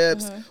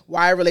relationships,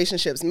 why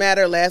relationships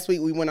matter. Last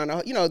week we went on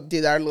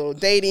did our little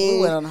dating.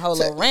 We went on a whole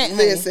little rant.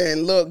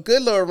 Listen,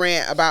 good little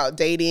rant about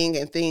dating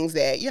and things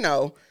that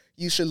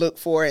you should look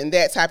for and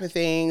that type of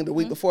thing. The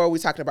week before we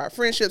talked about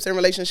friendships and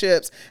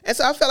relationships. And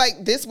so I feel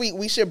like this week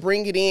we should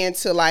bring it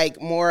into like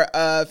more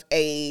of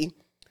a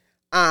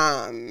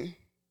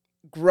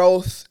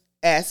growth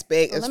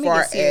aspect as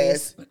far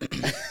as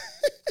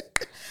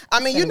I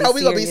mean, we're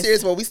going to be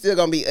serious, but we still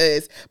going to be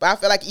us. But I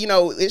feel like,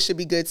 it should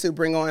be good to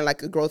bring on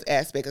like a growth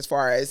aspect as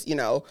far as,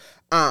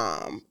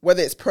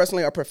 whether it's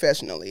personally or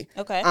professionally.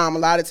 Okay. A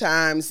lot of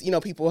times,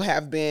 people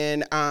have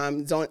been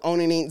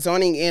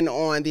zoning in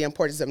on the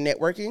importance of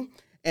networking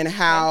and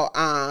how,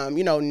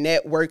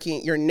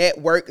 networking, your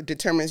network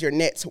determines your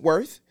net's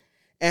worth.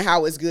 and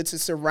how it's good to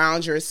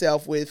surround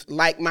yourself with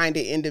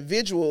like-minded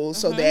individuals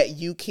so that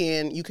you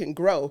can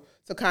grow.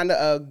 So kind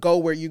of a go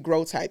where you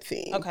grow type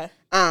thing. Okay.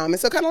 And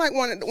so kind of like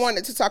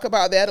wanted to talk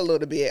about that a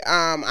little bit.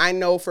 I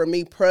know for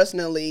me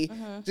personally,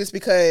 just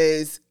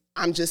because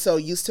I'm just so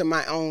used to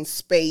my own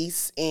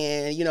space,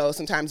 and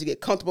sometimes you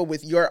get comfortable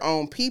with your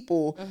own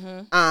people.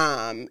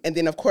 And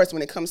then of course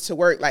when it comes to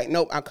work, like,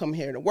 nope, I come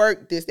here to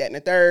work, this, that, and the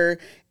third.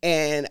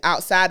 And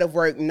outside of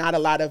work, not a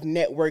lot of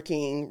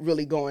networking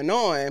really going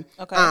on.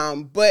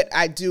 Okay. But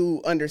I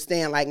do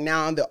understand, like,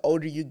 now the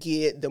older you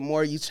get, the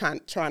more you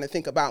trying to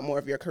think about more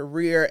of your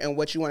career and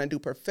what you want to do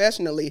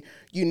professionally.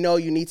 You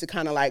need to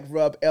kind of like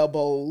rub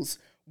elbows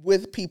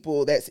with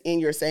people that's in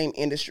your same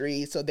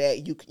industry so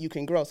that you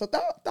can grow. So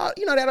thought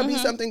that'll be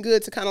something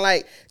good to kind of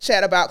like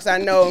chat about, because I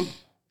know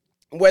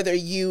whether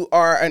you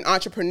are an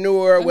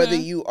entrepreneur, whether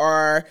you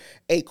are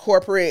a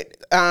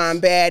corporate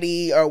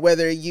baddie, or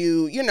whether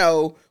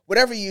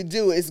whatever you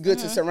do, it's good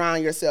to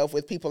surround yourself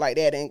with people like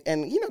that, and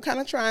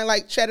kind of try and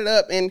like chat it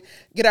up and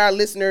get our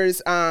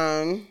listeners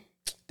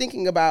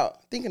thinking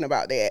about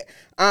that.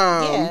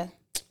 Yeah.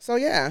 So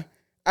yeah.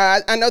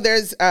 I know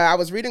I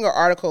was reading an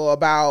article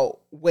about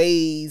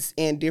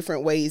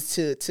different ways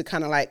to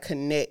kind of like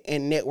connect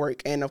and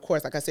network. And of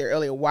course, like I said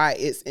earlier, why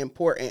it's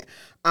important.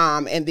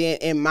 And then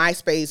in my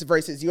space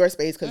versus your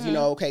space, because,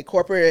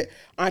 corporate,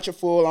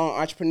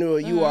 full-on entrepreneur,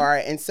 you are.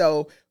 And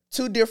so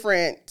 2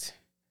 different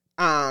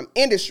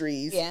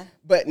industries,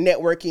 but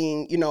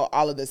networking,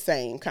 all of the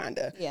same kind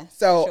of. Yeah.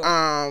 So sure.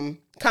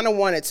 kind of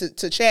wanted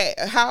to chat.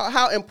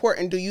 How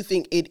important do you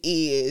think it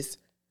is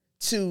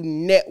to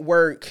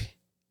network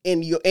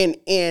in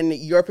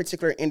your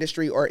particular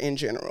industry or in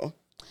general?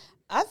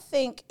 I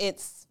think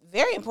it's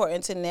very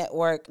important to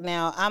network.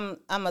 Now,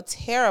 I'm a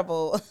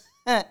terrible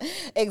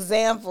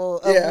example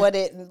of what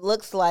it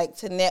looks like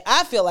to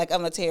I feel like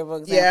I'm a terrible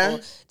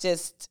example.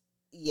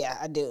 Yeah.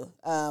 I do.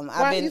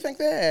 Why do you think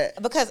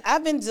that? Because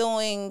I've been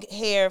doing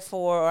hair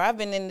I've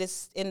been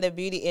in the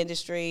beauty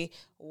industry,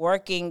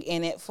 working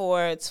in it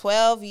for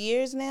 12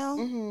 years now.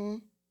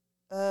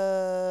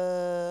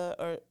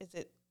 Or is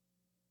it?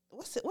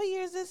 What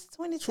year is this?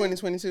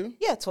 2022.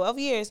 Yeah, 12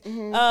 years.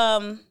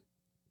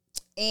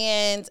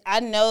 And I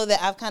know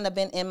that I've kind of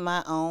been in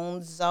my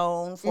own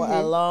zone for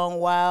a long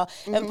while.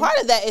 And part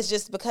of that is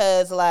just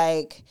because,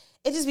 like,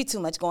 it just be too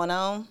much going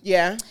on.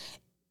 Yeah.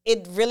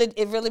 It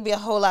really be a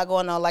whole lot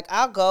going on. Like,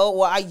 I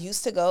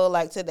used to go,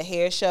 like, to the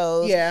hair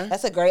shows. Yeah.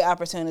 That's a great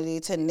opportunity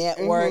to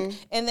network.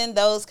 And then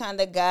those kind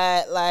of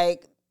got,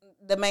 like,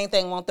 the main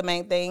thing won't the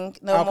main thing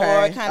no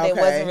more. Kind of, it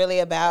wasn't really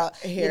about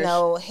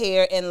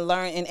hair and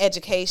and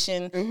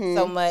education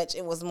so much.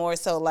 It was more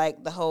so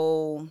like the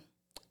whole,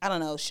 I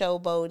don't know,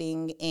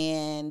 showboating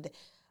and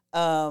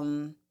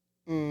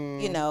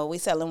we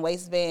selling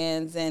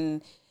waistbands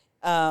and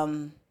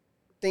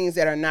things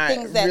that are not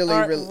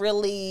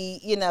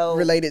really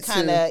related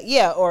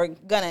to or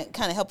gonna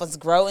kind of help us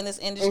grow in this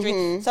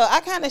industry. So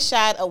I kind of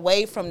shied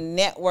away from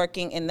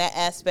networking in that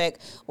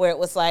aspect, where it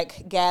was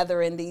like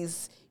gathering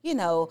these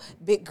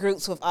big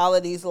groups with all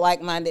of these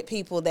like-minded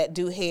people that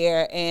do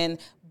hair.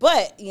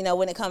 But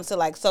when it comes to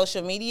like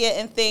social media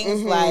and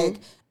things, like,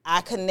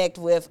 I connect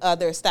with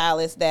other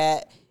stylists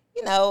that,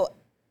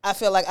 I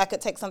feel like I could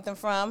take something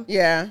from.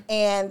 Yeah.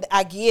 And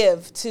I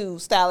give to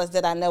stylists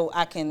that I know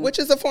I can. Which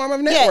is a form of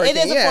networking.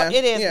 Yeah,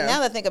 it is. Yeah. Now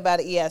that I think about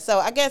it, yeah. So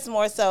I guess I'm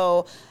more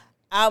so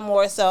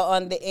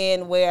on the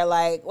end where,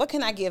 like, what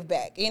can I give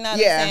back? You know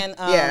what I'm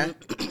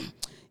saying?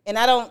 And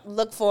I don't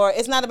look for,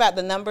 it's not about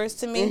the numbers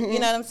to me. You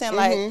know what I'm saying?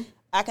 Like,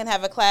 I can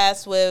have a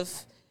class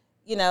with,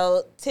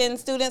 10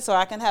 students, or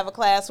I can have a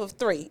class with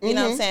 3. You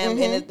know what I'm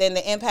saying? And then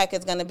the impact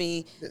is going to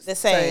be the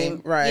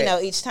same,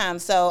 right, each time.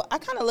 So I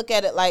kind of look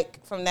at it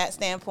like from that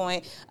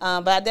standpoint.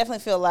 But I definitely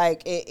feel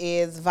like it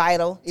is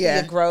vital to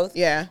your growth.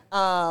 Yeah.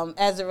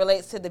 As it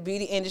relates to the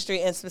beauty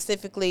industry and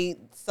specifically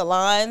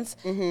salons.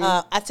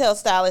 I tell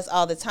stylists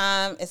all the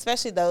time,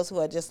 especially those who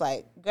are just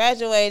like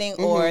graduating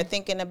or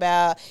thinking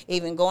about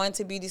even going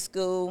to beauty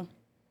school.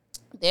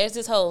 There's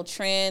this whole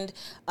trend,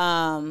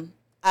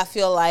 I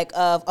feel like,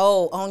 of,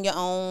 own your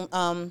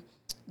own,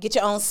 get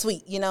your own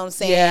suite, you know what I'm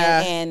saying?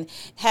 Yeah. And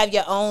have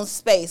your own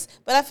space.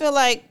 But I feel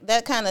like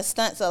that kind of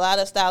stunts a lot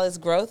of stylists'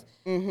 growth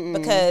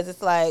because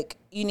it's like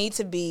you need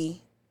to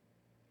be,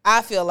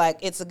 I feel like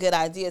it's a good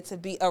idea to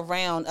be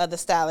around other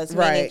stylists,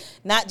 meaning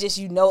not just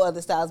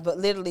other stylists, but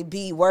literally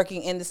be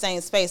working in the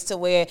same space to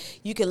where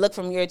you can look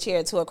from your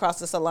chair to across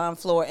the salon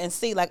floor and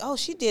see, like, oh,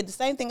 she did the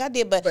same thing I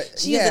did, but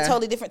she used a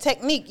totally different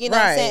technique, you know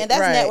what I'm saying? And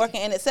that's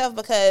networking in itself,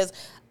 because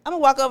I'm going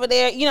to walk over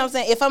there, you know what I'm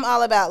saying? If I'm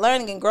all about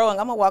learning and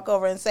growing, I'm going to walk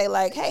over and say,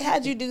 like, hey,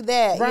 how'd you do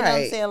that? You know what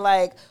I'm saying?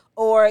 Like,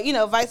 or,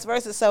 vice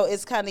versa. So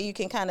it's kind of, you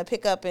can kind of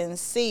pick up and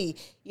see,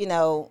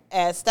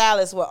 as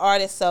stylists, we're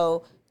artists,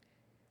 so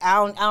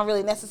I don't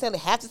really necessarily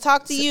have to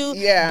talk to you,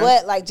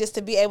 but like just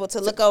to be able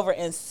to look over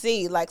and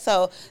see, like,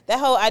 so that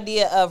whole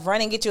idea of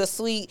run and get you a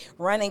suite,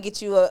 run and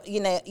get you a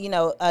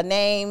a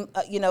name,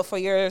 for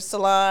your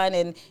salon,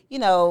 and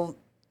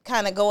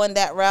kind of going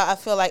that route. I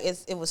feel like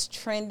it was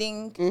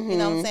trending, you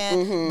know what I'm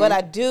saying? But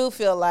I do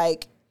feel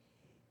like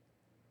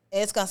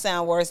it's going to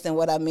sound worse than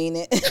what I mean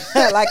it,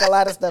 like a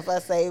lot of stuff I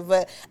say.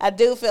 But I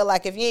do feel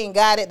like if you ain't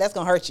got it, that's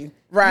going to hurt you.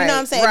 Right. You know what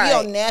I'm saying? Right. If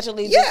you don't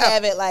naturally just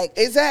have it, like,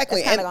 exactly,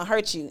 it's kind of going to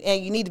hurt you.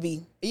 And you need to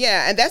be.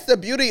 Yeah, and that's the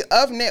beauty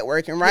of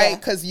networking, right?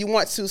 Because you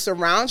want to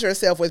surround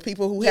yourself with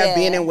people who have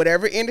been in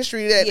whatever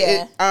industry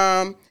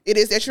that it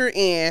is that you're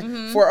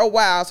in for a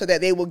while, so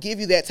that they will give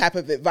you that type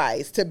of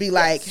advice to be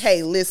like,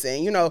 hey,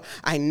 listen,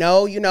 I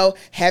know,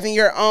 having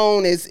your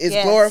own is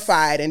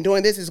glorified, and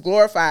doing this is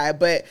glorified,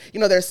 but,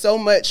 there's so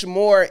much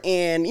more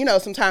in,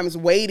 sometimes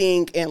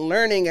waiting and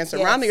learning and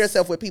surrounding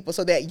yourself with people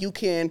so that you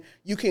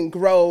can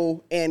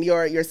grow and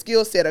your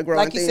skill set will grow.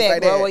 Like and you things said,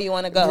 like grow that. where you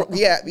want to go.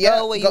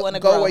 Go where you want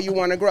to grow. Go where you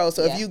want to grow.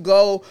 So if you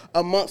go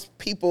amongst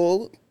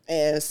people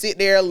and sit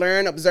there,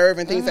 learn, observe,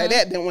 and things like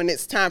that, then when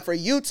it's time for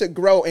you to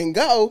grow and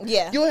go,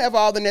 you'll have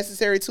all the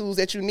necessary tools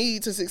that you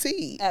need to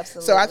succeed.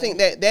 Absolutely. So I think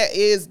that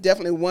is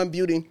definitely one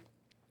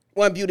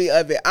beauty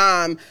of it.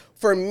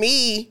 For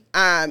me,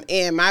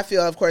 in my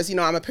field, of course,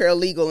 I'm a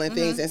paralegal and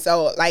things. And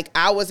so, like,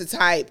 I was the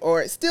type,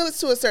 or still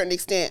to a certain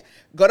extent,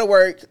 go to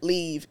work,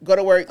 leave,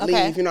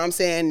 leave. You know what I'm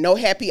saying? No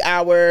happy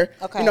hour,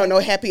 no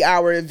happy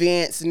hour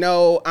events,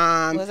 no.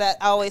 Was that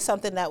always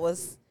something that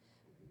was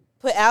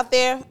put out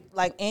there,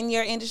 like in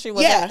your industry?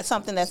 Was that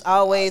something that's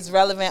always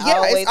relevant,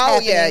 always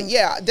happening?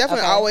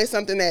 Definitely always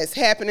something that's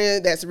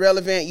happening, that's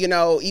relevant.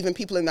 Even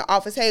people in the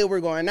office, hey,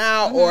 we're going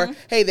out, or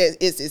hey,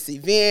 it's this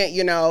event,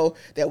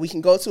 that we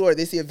can go to, or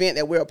this event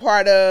that we're a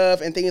part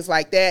of, and things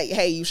like that.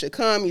 Hey, you should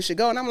come, you should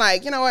go. And I'm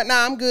like, you know what?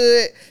 Nah, I'm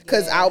good,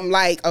 because I'm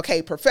like,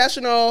 okay,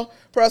 professional,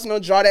 personal,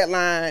 draw that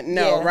line.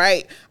 No,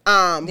 right?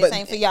 This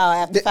ain't for y'all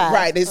after 5.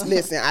 Right.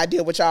 Listen, I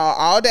deal with y'all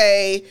all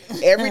day,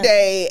 every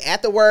day.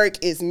 At the work,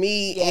 it's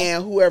me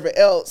and whoever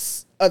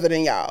else other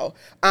than y'all.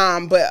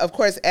 But of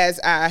course, as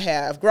I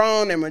have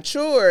grown and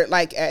matured,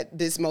 like at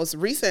this most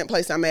recent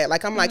place I'm at,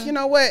 like I'm like, you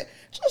know what?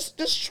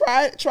 Just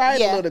try it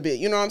a little bit.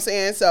 You know what I'm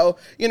saying? So,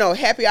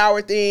 happy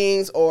hour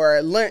things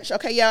or lunch.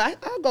 Okay,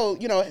 I'll go,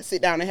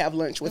 sit down and have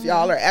lunch with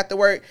y'all, or after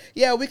work.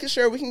 Yeah, we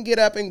can get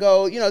up and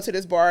go, to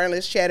this bar and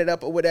let's chat it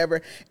up or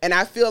whatever. And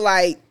I feel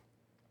like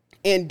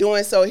in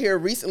doing so here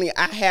recently,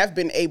 I have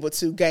been able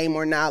to gain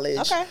more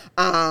knowledge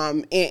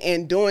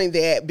in doing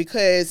that,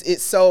 because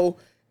it's so,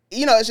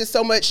 it's just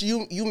so much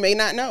you may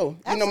not know.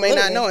 Absolutely. May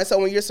not know. And so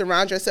when you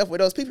surround yourself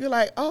with those people, you're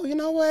like, oh, you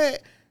know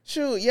what?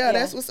 Shoot,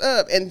 that's what's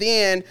up. And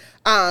then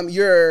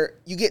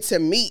you get to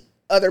meet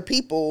other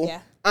people.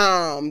 Yeah.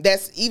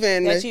 That's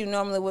even that you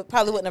normally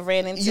probably wouldn't have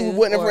ran into. You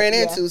wouldn't have ran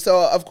into.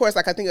 So of course,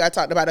 like I think I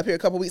talked about up here a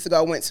couple weeks ago,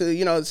 I went to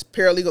this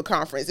paralegal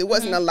conference. It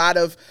wasn't a lot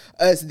of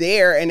us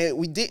there, and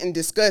we didn't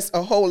discuss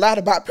a whole lot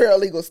about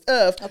paralegal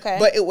stuff. Okay.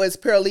 But it was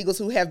paralegals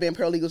who have been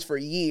paralegals for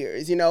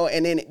years,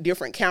 and in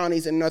different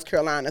counties in North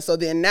Carolina. So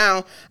then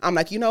now I'm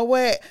like, you know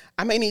what?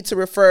 I may need to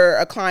refer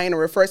a client or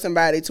refer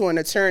somebody to an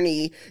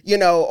attorney,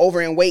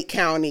 over in Wake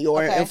County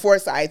or in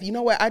Forsyth. You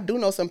know what? I do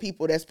know some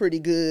people that's pretty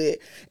good,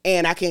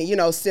 and I can,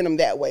 send them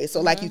that way.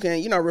 So like you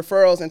can,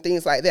 referrals and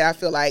things like that. I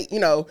feel like,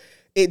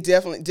 it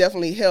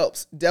definitely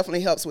helps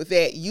with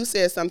that. You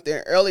said something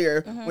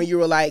earlier when you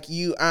were like,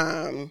 you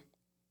can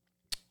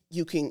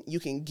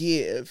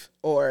give,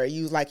 or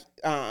you like,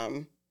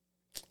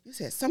 you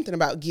said something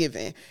about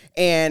giving,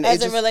 and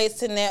as it relates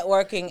to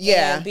networking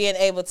and being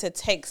able to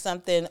take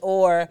something,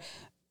 or,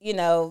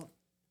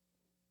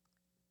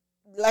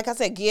 like I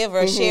said, give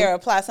or share, or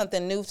apply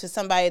something new to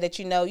somebody that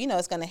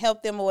it's going to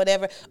help them or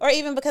whatever. Or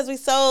even because we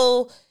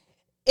so,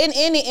 in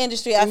any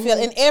industry, I feel,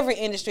 in every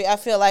industry, I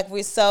feel like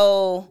we're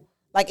so,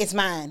 like, it's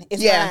mine.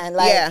 It's mine.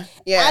 Like,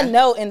 I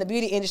know in the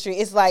beauty industry,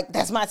 it's like,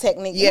 that's my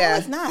technique. No,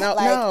 it's not.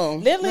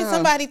 Literally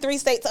somebody 3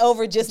 states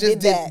over just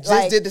did that.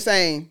 Just did the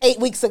same. 8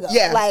 weeks ago.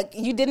 Yeah. Like,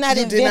 you did not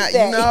invent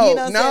that. No, you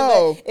know what I'm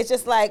saying? But it's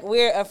just like,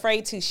 we're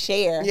afraid to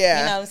share. Yeah.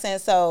 You know what I'm saying?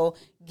 So,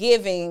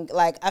 giving,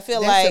 like, I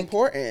feel that's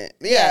important.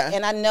 Yeah.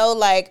 And I know,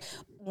 like,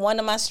 one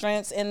of my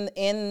strengths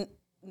in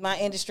my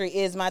industry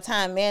is my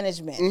time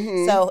management.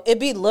 So it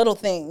be little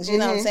things, you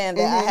know what I'm saying,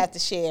 that I have to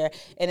share.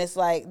 And it's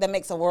like, that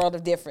makes a world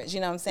of difference, you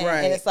know what I'm saying?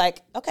 Right. And it's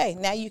like, okay,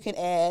 now you can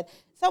add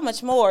so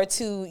much more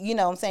to,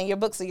 your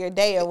books of your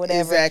day or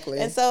whatever. Exactly.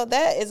 And so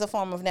that is a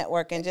form of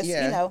networking, just,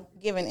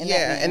 giving in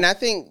that manner. And I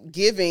think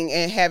giving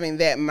and having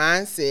that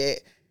mindset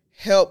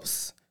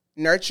helps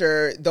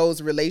nurture those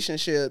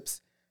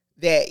relationships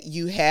that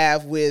you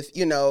have with,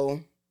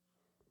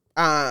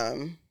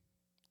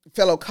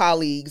 fellow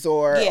colleagues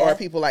or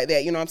people like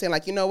that. You know what I'm saying?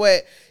 Like, you know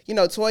what?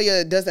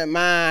 Toya doesn't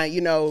mind,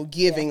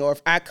 giving, or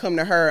if I come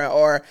to her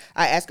or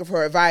I ask her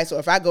for advice, or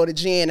if I go to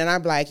Jen and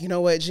I'm like, you know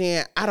what,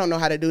 Jen, I don't know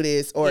how to do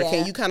this, or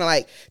can you kind of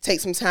like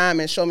take some time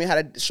and show me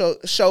how to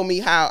show me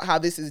how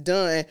this is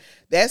done?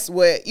 That's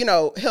what,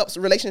 helps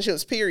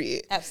relationships,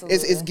 period. Absolutely.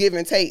 It's give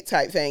and take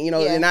type thing,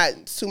 they're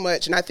not too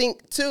much. And I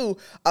think too,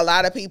 a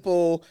lot of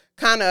people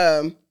kind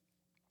of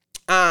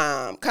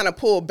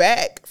pull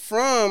back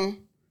from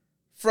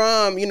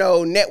from, you know,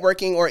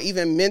 networking or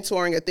even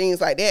mentoring or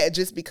things like that,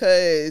 just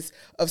because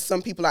of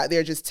some people out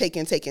there just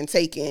taking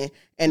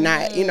and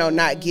not, you know,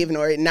 not giving,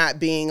 or it not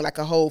being like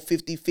a whole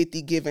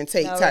 50-50 give and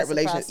take type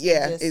relationship.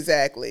 Yeah,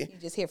 exactly. You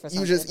just here for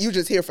something. You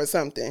just here for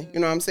something. You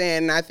know what I'm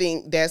saying? And I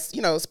think that's,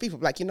 you know, it's people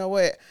like, you know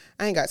what?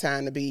 I ain't got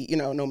time to be, you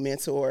know, no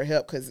mentor or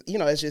help, because, you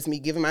know, it's just me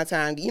giving my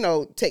time, you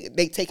know,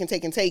 they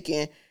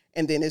taking.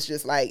 And then it's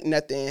just like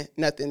nothing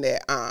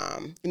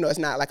that, you know, it's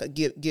not like a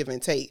give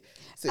and take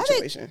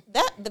situation.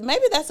 I think that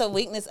maybe that's a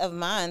weakness of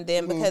mine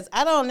then, because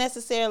I don't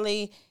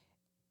necessarily,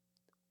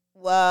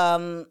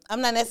 I'm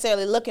not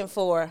necessarily looking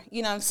for,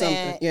 you know what I'm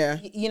saying? Yeah.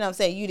 You know what I'm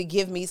saying? You to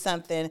give me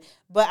something,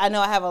 but I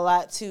know I have a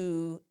lot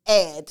to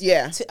add.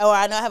 Yeah. Or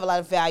I know I have a lot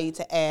of value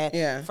to add.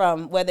 Yeah.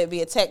 From whether it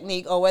be a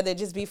technique or whether it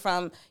just be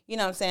from, you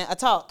know what I'm saying, a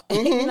talk.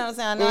 You know what I'm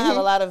saying? I know I have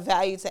a lot of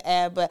value to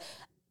add, but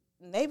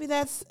maybe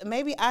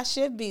I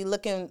should be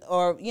looking,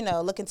 or, you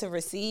know, looking to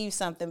receive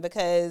something,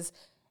 because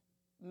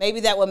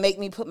maybe that would make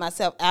me put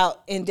myself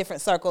out in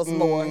different circles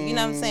more. You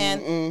know what I'm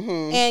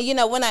saying? And, you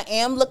know, when I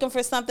am looking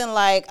for something,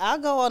 like, I'll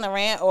go on a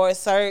rant or a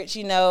search,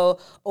 you know,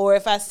 or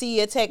if I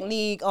see a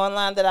technique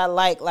online that I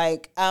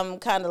like, I'm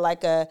kind of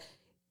like you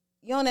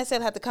don't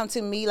necessarily have to come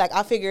to me. Like,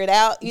 I'll figure it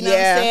out. You know what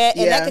I'm saying?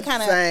 And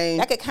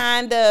that could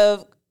kind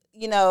of,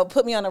 you know,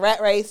 put me on a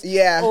rat race.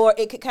 Yeah. Or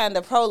it could kind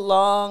of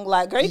prolong,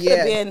 like, girl, you could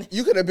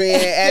have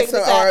been at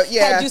some, or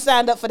had you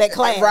signed up for that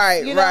class.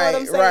 Right, you know what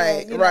I'm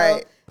saying?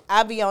 Right.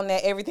 I'll be on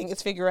that. Everything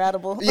is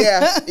figure-outable.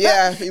 Yeah. We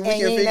and can you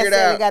figure ain't it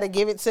necessarily out. got to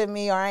give it to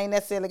me, or I ain't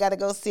necessarily got to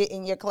go sit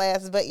in your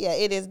classes. But yeah,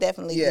 it is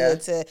definitely good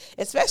to,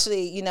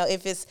 especially, you know,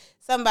 if it's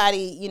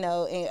somebody, you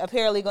know, a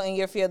paralegal in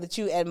your field that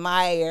you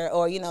admire,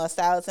 or, you know, a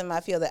stylist in my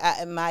field that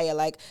I admire,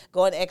 like,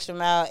 going the extra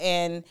mile.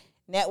 And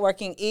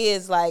networking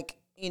is like,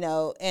 you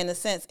know, in a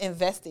sense,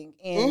 investing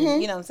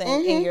in, you know what I'm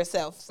saying, in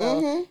yourself.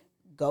 So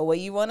go where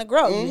you want to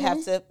grow. You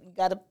got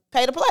to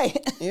pay to play.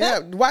 Yeah.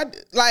 Why?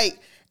 Like,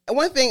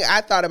 one thing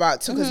I thought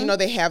about too, because you know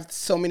they have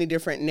so many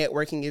different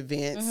networking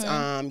events,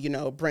 you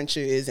know,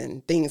 brunches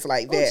and things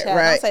like that, child,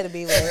 right? Don't say the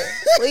B word.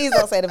 Please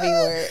don't say the B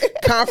word.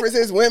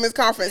 Conferences, women's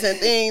conference, and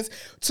things,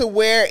 to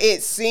where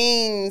it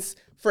seems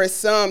for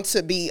some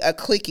to be a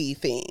cliquey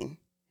thing.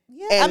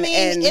 Yeah, I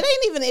mean, it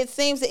ain't even. It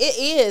seems it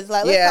is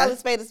like, let's call it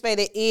spade a spade.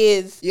 It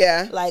is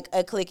like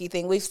a cliquey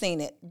thing. We've seen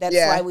it. That's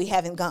why we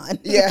haven't gone.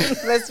 Yeah,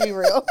 let's be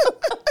real.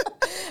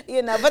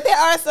 You know, but there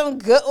are some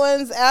good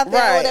ones out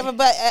there, or whatever.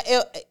 But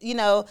you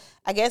know,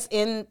 I guess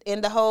in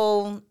the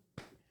whole,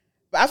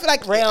 I feel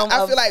like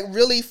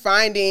really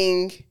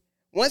finding,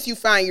 once you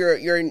find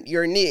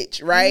your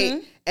niche,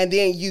 right, and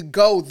then you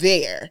go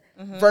there,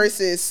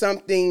 versus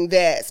something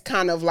that's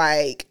kind of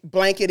like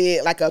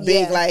blanketed, like a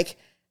big like,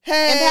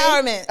 hey,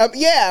 empowerment.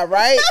 Yeah,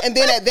 right. And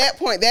then at that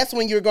point, that's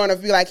when you're going to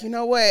be like, you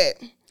know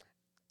what?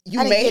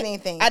 I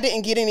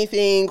didn't get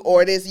anything.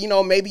 Or this, you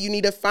know, maybe you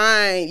need to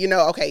find, you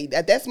know, okay,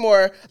 that's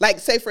more like,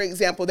 say for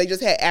example, they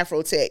just had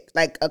Afrotech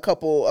like a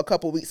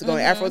couple weeks ago.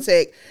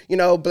 Afrotech, you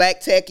know,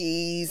 black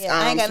techies,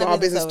 small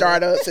business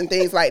startups and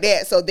things like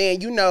that. So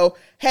then, you know,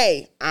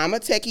 hey, I'm a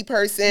techie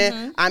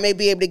person. I may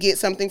be able to get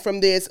something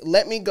from this.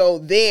 Let me go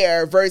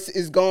there,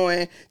 versus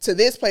going to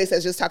this place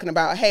that's just talking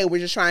about, hey,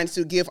 we're just trying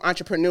to give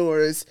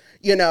entrepreneurs,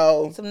 you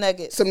know, some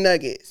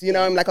nuggets. You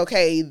know, I'm like,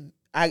 okay,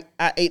 I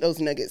ate those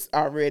nuggets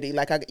already.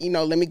 Like, you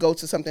know, let me go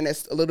to something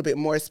that's a little bit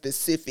more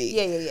specific.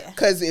 Yeah.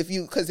 Because if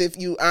you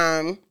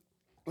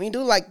when you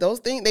do like those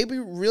things, they be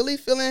really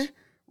feeling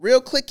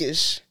real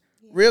cliquish.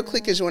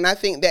 When I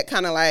think that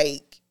kind of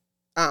like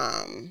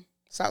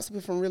stops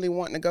people from really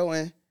wanting to go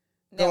and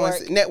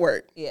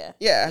network. Yeah.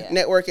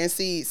 Network and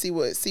see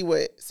what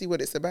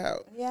it's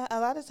about. Yeah,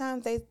 a lot of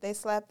times they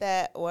slap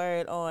that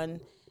word on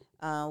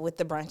with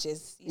the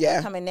brunches. You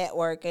know, come and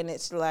network, and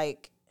it's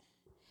like,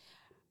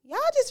 y'all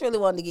just really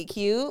wanted to get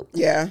cute.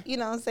 Yeah. You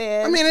know what I'm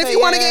saying? I mean, if you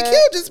want to get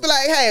cute, just be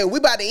like, hey, we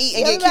about to eat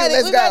and get cute.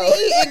 Let's go. We about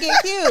to eat and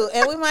get cute.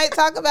 And we might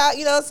talk about,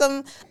 you know,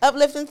 some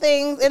uplifting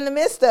things in the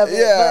midst of it.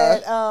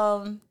 Yeah.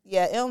 But,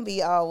 it don't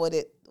be all what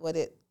it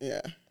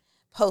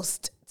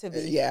post to be.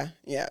 Yeah.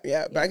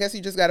 But I guess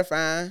you just got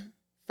to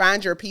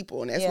find your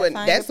people. And that's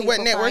what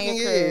networking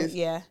is.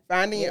 Yeah.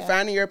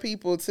 Finding your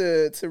people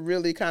to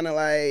really kind of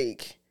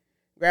like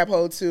grab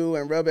hold to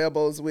and rub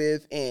elbows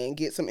with and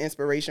get some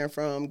inspiration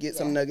from, get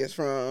some nuggets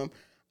from,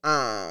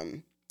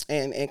 and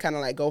kind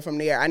of like go from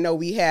there. I know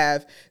we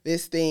have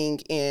this thing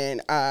in,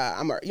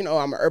 I'm a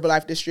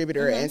Herbalife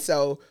distributor. And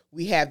so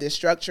we have this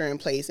structure in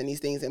place and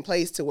these things in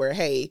place to where,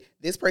 hey,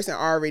 this person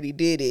already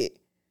did it.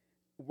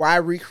 Why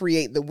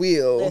recreate the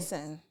wheel?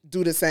 Listen.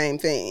 Do the same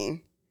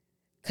thing.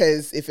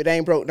 Because if it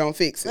ain't broke, don't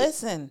fix it.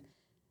 Listen.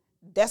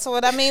 That's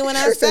what I mean when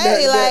I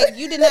say, like,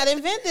 you did not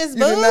invent this,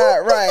 boo. You did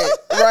not,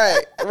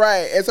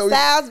 right. And so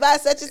styles by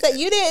such and such.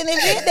 You didn't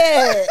invent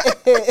that.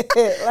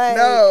 Like,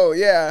 no,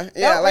 yeah.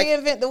 Don't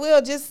reinvent the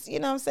wheel. Just, you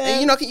know what I'm saying?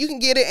 And, you know, you can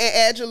get it and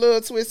add your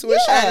little twist to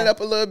it, shine it up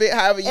a little bit,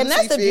 however you see fit. And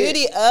that's the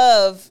beauty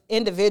of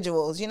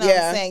individuals. You know what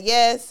I'm saying?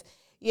 Yes,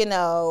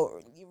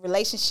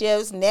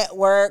 relationships,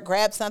 network,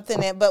 grab something.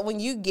 But when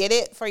you get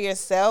it for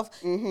yourself,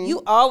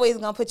 you always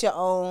gonna put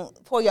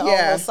pour your own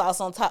little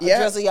sauce on top,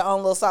 drizzle your own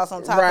little sauce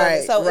on top of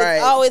it. So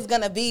it's always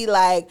gonna be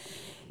like,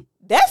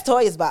 that's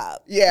Toya's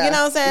Bob. Yeah. You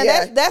know what I'm saying?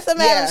 Yeah. That's a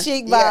Madam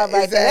Chic Bob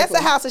right there. That's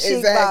a House of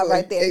Chic Bob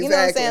right there. You know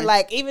what I'm saying?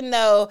 Like, even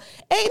though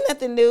ain't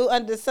nothing new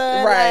under the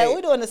sun, like,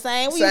 we're doing the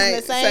same. We using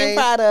the same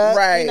product.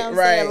 Right. You know what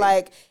I'm saying?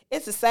 Like,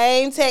 it's the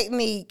same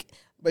technique.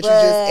 But you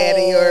just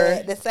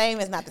added the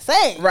same is not the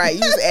same. Right. You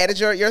just added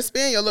your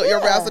spin,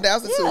 your razzle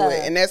dazzle to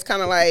it. And that's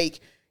kind of like,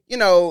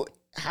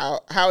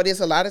 how it is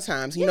a lot of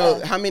times. You know,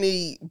 how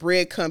many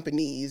bread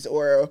companies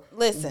or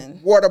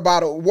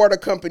water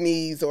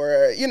companies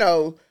or,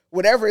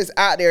 whatever is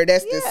out there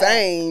that's the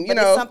same, but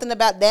it's something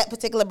about that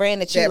particular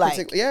brand that you like.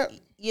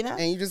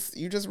 And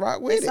you just rock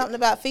with it's something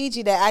about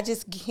Fiji that I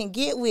just can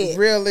get with.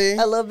 Really?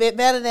 A little bit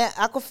better than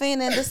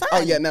Aquafina and Dasani.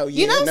 Oh, yeah, no,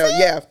 yeah. You know what I'm saying?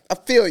 Yeah, I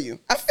feel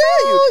you. Yeah.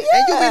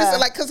 And you be just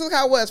like, because look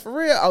how it was, for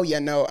real. Oh, yeah,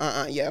 no,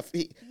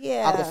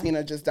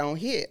 Aquafina just don't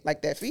hit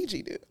like that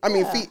Fiji do. I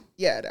mean, the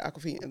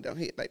Aquafina don't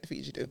hit like the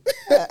Fiji do.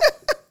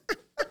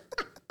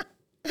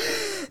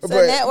 So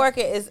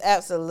networking is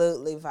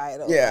absolutely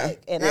vital. Yeah.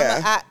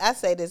 I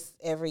say this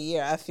every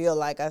year. I feel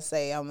like I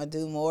say I'm gonna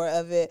do more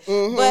of it.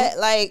 But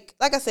like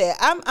I said,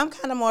 I'm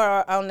kind of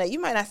more on that. You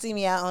might not see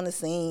me out on the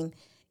scene,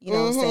 you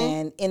know what I'm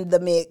saying, in the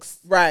mix.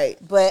 Right.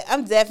 But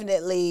I'm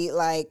definitely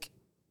like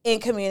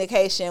in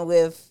communication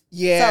with some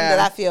that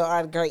I feel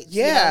are great.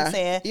 Yeah. You know what I'm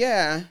saying?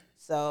 Yeah.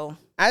 So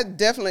I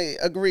definitely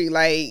agree.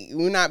 Like,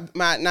 we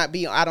might not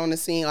be out on the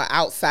scene or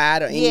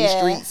outside or in the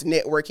streets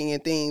networking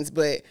and things,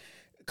 but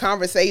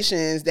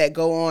conversations that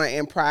go on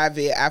in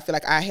private, I feel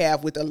like I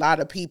have with a lot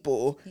of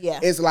people,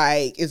 is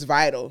like, it's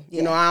vital.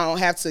 You know,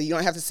 you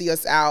don't have to see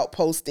us out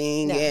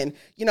posting and,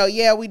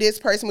 we this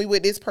person, we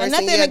with this person.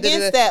 And nothing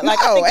against that. Like,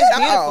 I think it's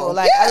beautiful.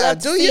 Like, I love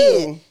to see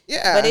it.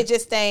 Yeah. But it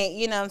just ain't,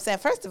 you know what I'm saying?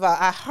 First of all,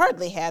 I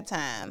hardly have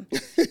time.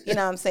 You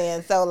know what I'm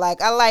saying? So,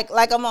 like, I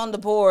like I'm on the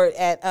board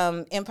at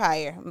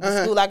Empire,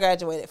 the school I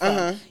graduated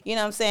from. You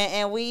know what I'm saying?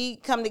 And we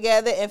come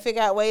together and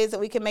figure out ways that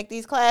we can make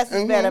these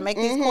classes better, make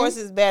these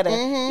courses better.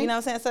 You know what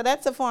I'm saying? So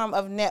that's a form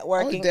of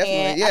networking.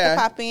 And I can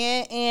pop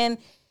in and,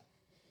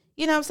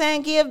 you know what I'm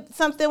saying, give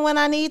something when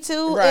I need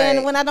to. Right.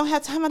 And when I don't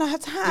have time, I don't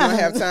have time. You don't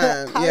have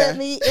time. Holler at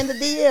me in the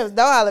DMs.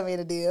 Don't holler at me in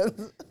the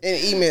DMs. In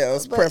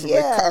emails, preferably.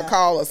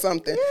 Call or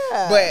something.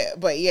 Yeah.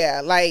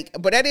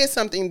 But that is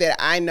something that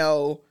I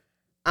know,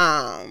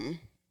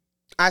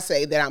 I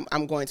say that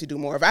I'm going to do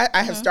more of. I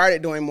have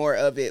started doing more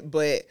of it,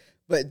 but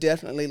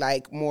definitely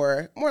like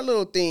more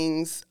little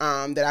things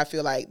that I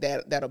feel like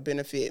that'll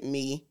benefit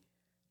me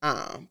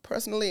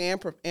personally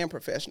and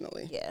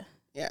professionally.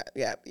 Yeah.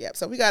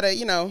 So we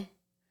gotta,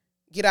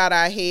 get out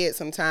our head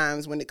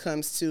sometimes when it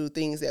comes to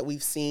things that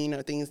we've seen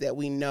or things that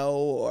we know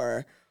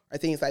or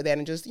things like that,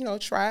 and just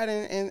try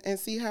it and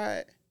see how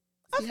it.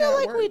 I feel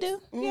like we do.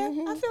 Yeah,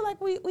 I feel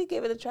like we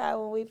give it a try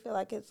when we feel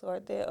like it's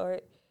worth it, or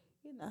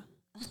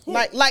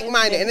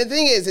like-minded. And the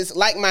thing is, it's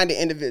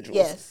like-minded individuals.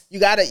 Yes, you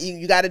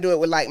gotta do it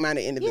with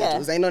like-minded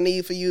individuals. Ain't no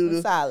need for you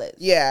to solid.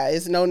 Yeah,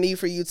 it's no need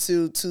for you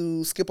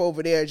to skip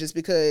over there just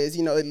because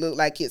it look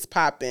like it's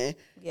popping.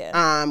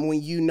 Yeah.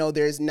 When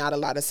there's not a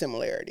lot of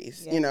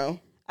similarities. Yeah.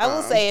 I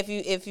will say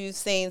if you've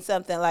seen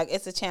something, like,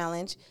 it's a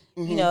challenge,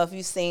 if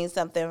you've seen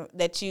something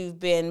that you've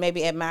been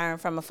maybe admiring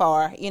from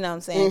afar, you know what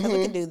I'm saying? Because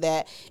we can do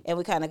that and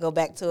we kind of go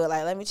back to it,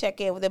 like, let me check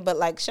in with it, but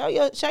like show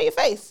your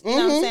face, you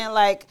know what I'm saying?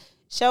 Like,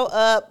 show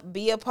up,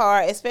 be a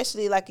part,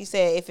 especially like you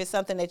said, if it's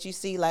something that you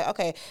see, like,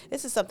 okay,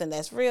 this is something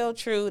that's real,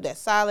 true,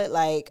 that's solid,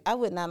 like, I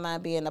would not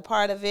mind being a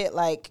part of it.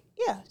 Like,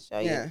 show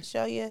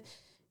you,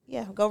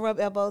 go rub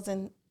elbows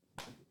and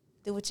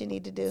do what you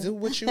need to do. Do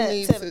what you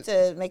need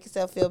to make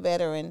yourself feel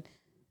better, and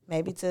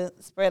maybe to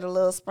spread a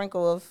little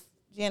sprinkle of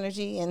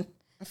energy and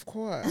of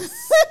course.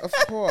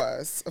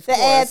 To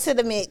add to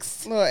the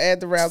mix. Well,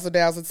 add the razzle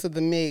dazzle to the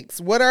mix.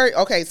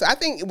 So I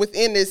think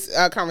within this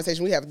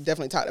conversation we have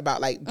definitely talked about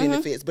like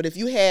benefits, but if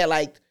you had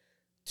like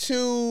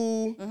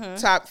two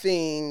top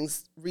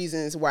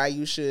reasons why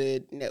you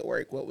should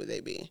network, what would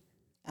they be?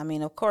 I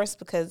mean, of course,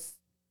 because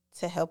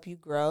to help you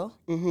grow,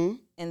 and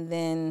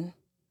then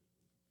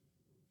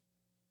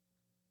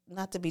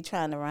not to be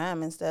trying to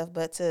rhyme and stuff,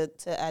 but to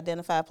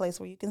identify a place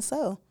where you can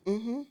sow.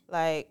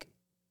 Like,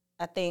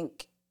 I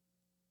think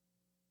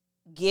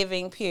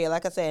giving, period,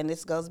 like I said, and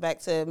this goes back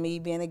to me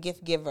being a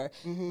gift giver,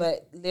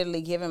 but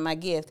literally giving my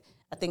gift,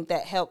 I think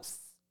that helps.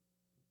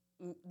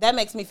 That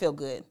makes me feel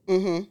good.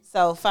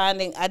 So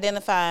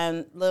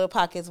identifying little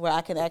pockets where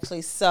I can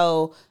actually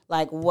sow,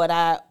 like, what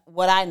I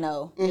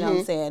know, you know what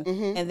I'm saying?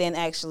 And then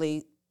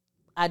actually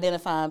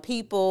identifying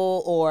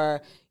people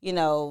or,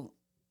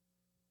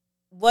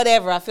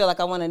 whatever I feel like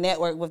I want to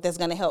network with that's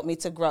going to help me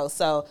to grow.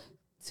 So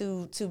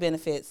two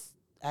benefits: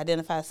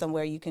 identify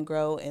somewhere you can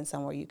grow and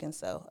somewhere you can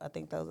sow. I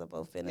think those are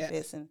both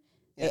benefits, and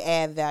they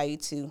add value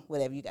to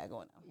whatever you got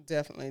going on.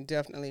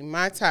 Definitely.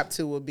 My top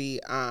two would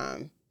be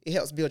it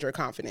helps build your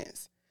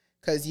confidence,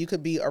 because you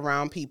could be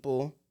around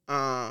people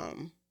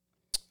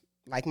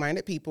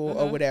like-minded people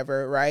or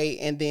whatever, right?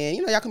 And then,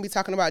 y'all can be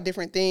talking about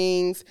different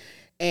things.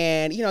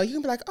 And, you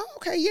can be like, oh,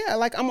 okay, yeah,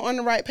 like I'm on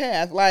the right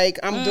path. Like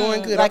I'm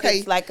doing good. Like okay.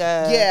 It's like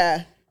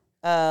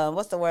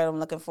what's the word I'm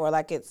looking for?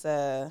 Like it's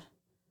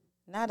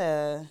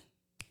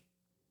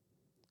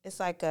it's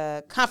like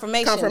a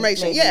confirmation.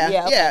 Confirmation.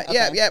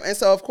 Yeah. And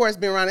so, of course,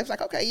 being around it's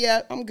like, okay,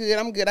 yeah, I'm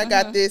good. I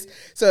got this.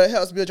 So it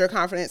helps build your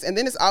confidence. And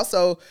then it's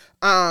also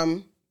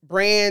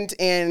brand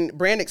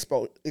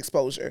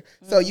exposure.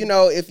 So,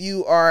 if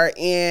you are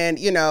in,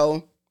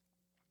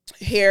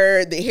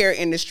 the hair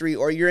industry,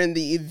 or you're in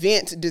the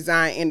event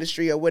design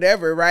industry or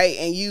whatever, right?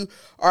 And you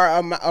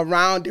are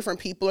around different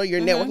people, or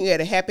you're networking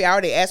at a happy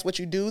hour, they ask what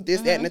you do,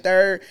 this, that, and the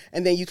third.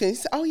 And then you can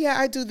say, oh yeah,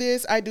 I do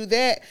this, I do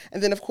that.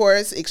 And then of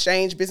course,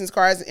 exchange business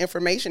cards and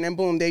information, and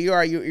boom, there you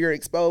are, you're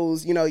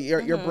exposed,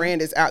 your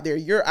brand is out there,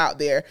 you're out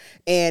there,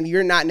 and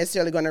you're not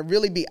necessarily going to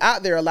really be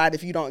out there a lot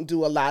if you don't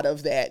do a lot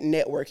of that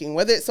networking,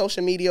 whether it's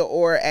social media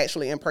or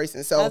actually in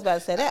person. So I was about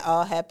to say, that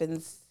all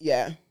happens.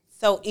 Yeah.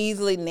 So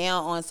easily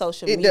now on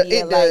social media.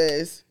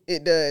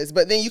 It does.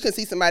 But then you can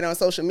see somebody on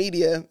social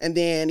media, and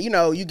then,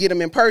 you get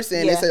them in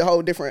person. It's a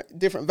whole different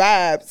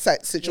vibe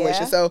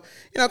situation. Yeah. So,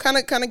 kind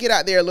of get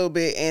out there a little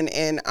bit and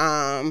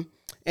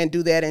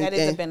do that. And, that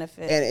is a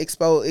benefit. And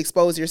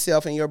expose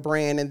yourself and your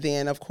brand. And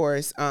then, of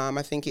course,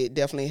 I think it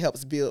definitely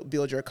helps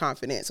build your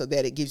confidence, so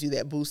that it gives you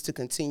that boost to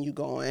continue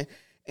going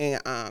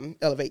and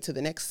elevate to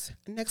the next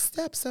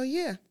step. So,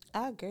 yeah.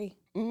 I agree.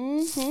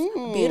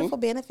 Beautiful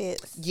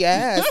benefits.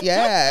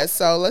 Yes.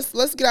 So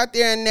let's get out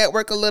there and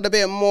network a little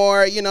bit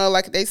more.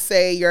 Like they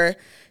say, your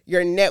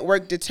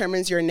network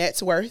determines your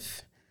net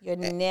worth. Your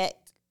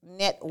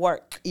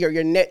network.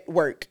 Your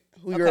network.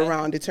 Who you're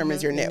around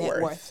determines your net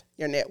worth.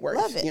 Your net worth.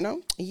 Love it.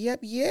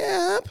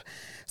 Yep.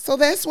 So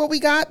that's what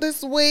we got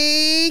this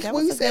week. That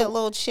was a good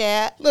little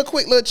chat.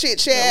 Quick little chit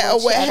chat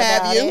or what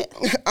have you.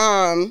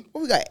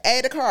 What we got?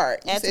 Add to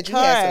cart. You said you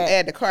had some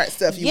add to cart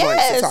stuff you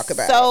wanted to talk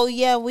about. So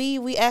yeah,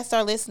 we asked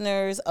our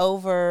listeners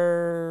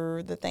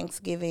over the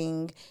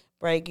Thanksgiving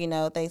break,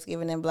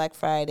 Thanksgiving and Black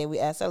Friday. We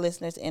asked our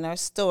listeners in our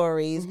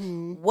stories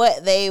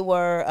what they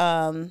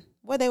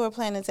were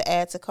planning to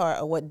add to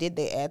cart, or what did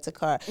they add to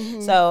cart.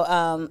 So,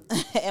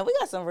 and we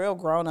got some real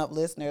grown up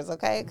listeners,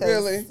 okay?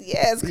 Really?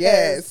 Yes.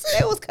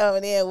 They was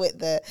coming in with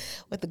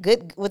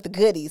the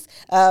goodies.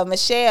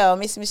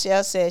 Miss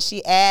Michelle says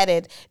she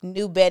added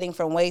new bedding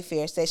from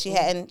Wayfair. Says she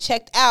hadn't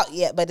checked out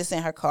yet, but it's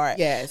in her cart.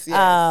 Yes.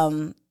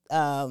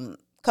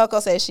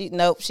 Coco says she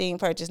ain't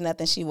purchased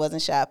nothing. She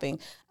wasn't shopping.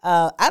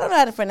 I don't know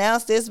how to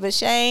pronounce this, but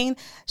Shane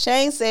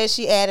says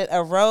she added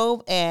a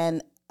robe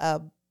and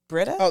a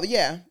Brita? Oh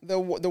yeah, the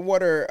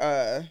water.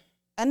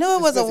 I knew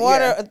it was a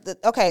water. Yeah.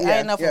 Okay, I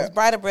didn't know if it was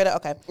Brita Brita.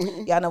 Okay,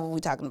 y'all know what we're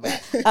talking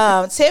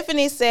about.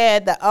 Tiffany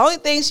said the only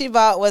thing she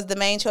bought was the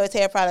Main Choice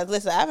hair products.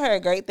 Listen, I've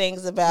heard great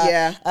things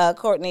about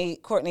Courtney's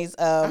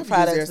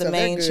products, the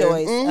Main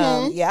Choice.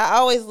 I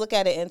always look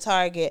at it in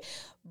Target,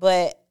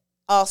 but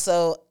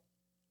also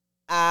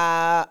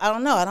I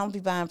don't know. I don't be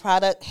buying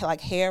product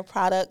like hair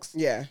products.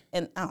 Yeah,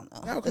 and I don't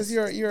know. No, because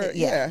you're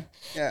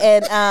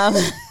and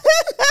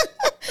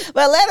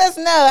but let us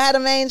know how the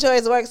Main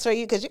Choice works for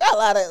you, because you got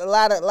a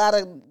lot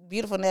of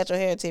beautiful natural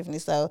hair, Tiffany.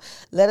 So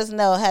let us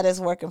know how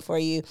that's working for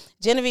you.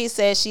 Genevieve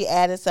says she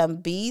added some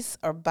Beis,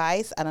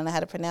 I don't know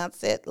how to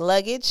pronounce it,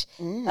 luggage,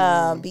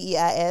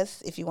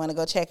 BEIS, if you want to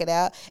go check it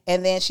out.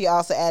 And then she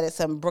also added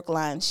some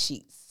Brookline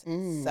sheets.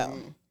 So.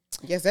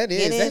 Yes, that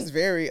is. That's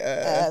very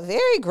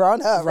very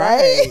grown up,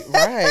 right?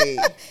 Right.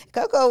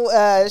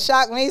 Coco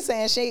shocked me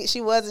saying she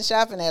wasn't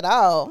shopping at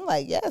all. I'm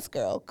like, yes,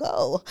 girl,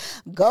 go.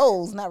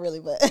 Goals, not really,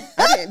 but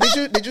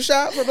Did you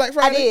shop for Black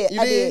Friday?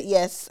 I did.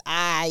 Yes,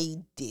 I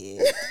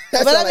did.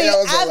 But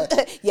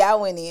I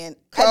went in.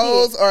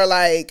 Clothes or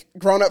like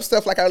grown up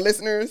stuff, like our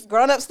listeners.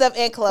 Grown up stuff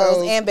and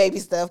clothes and baby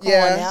stuff. Come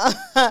on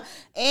now.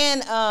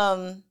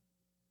 And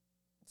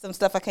some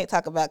stuff I can't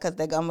talk about because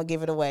I'm going to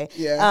give it away.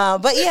 Yeah.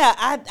 But yeah,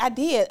 I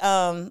did.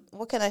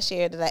 What can I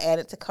share that I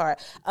added to cart?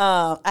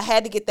 I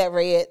had to get that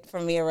red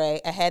from Mia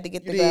Ray. I had to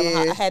get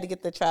the I had to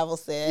get the travel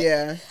set.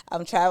 Yeah.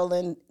 I'm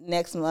traveling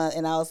next month,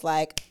 and I was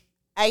like,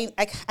 I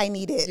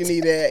need it. You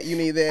need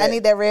that. I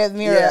need that red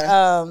mirror.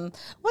 Yeah.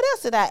 What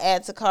else did I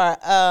add to cart?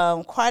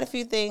 Quite a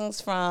few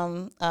things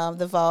from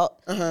the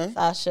Vault,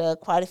 Sasha.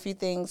 Quite a few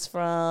things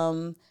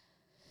from...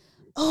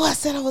 Oh, I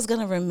said I was going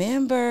to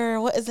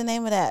remember. What is the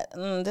name of that?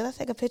 Did I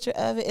take a picture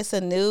of it? It's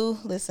a new...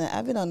 Listen,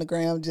 I've been on the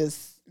gram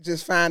just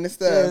finding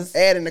stuff,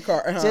 adding the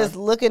cart. Just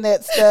looking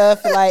at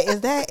stuff. Like,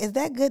 is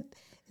that good?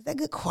 Is that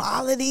good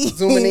quality?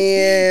 Zooming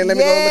in. Let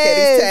me go look at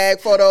these tag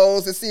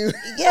photos and see.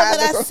 Yeah,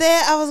 but I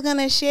said I was going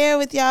to share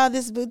with y'all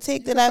this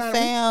boutique that I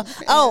found.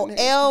 Oh,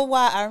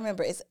 LY. I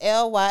remember. It's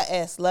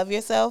LYS. Love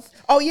Yourself.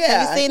 Oh, yeah.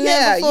 Have you seen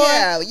that before?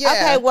 Yeah.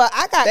 Okay, well,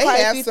 I got quite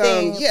a few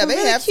things. Yeah, they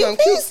have some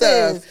cute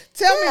stuff.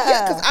 Tell me,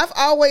 because I've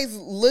always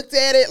looked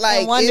at it like,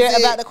 and wonder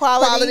about the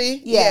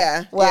quality.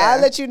 Yeah. Well, I'll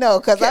let you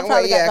know, because I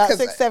probably got about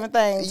 6-7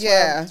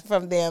 things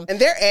from them. And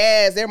their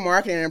ads, their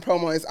marketing and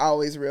promo is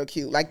always real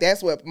cute. Like,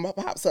 that's what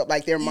pops up,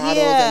 like their different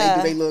models and they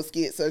do their little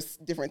skits or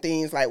different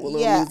things like with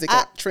little music,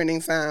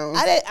 trending sounds.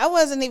 I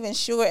wasn't even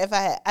sure if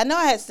I know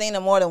I had seen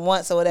them more than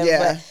once or whatever,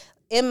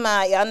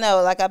 but y'all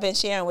know, like I've been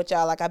sharing with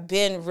y'all, like I've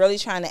been really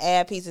trying to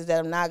add pieces that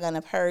I'm not going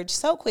to purge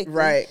so quickly.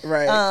 Right.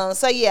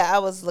 So I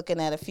was looking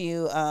at a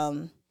few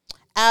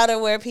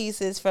outerwear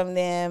pieces from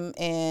them,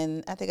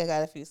 and I think I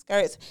got a few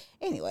skirts.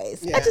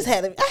 Anyways, I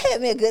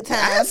had me a good time.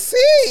 I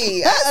see.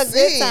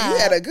 You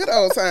had a good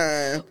old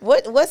time.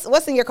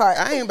 What's in your cart?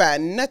 I ain't buy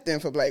nothing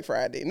for Black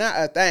Friday. Not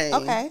a thing.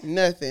 Okay.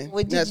 Nothing.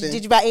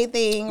 Did you buy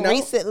anything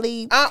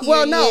recently?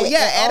 Well, no.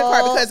 Yeah, add a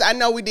cart because I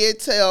know we did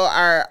tell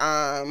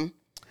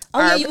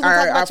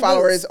our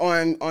followers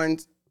on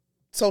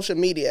social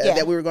media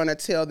that we were going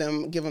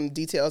to give them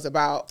details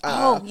about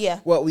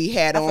what we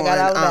had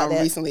on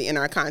recently in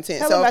our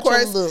content. So of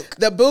course,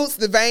 the boots,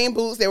 the Vane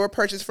boots, they were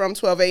purchased from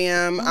 12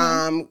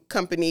 a.m.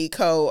 Company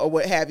Co. or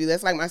what have you.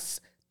 That's like my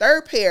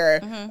third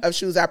pair of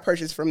shoes I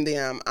purchased from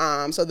them.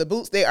 So the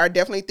boots, they are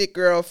definitely thick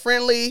girl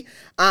friendly.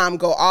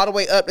 Go all the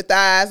way up the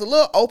thighs, a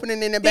little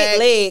opening in the back. Thick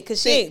leg,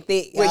 because she ain't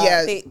thick.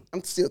 Well, thick.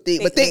 I'm still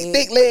thick, but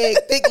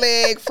thick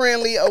leg,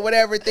 friendly or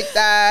whatever, thick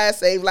thighs,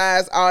 save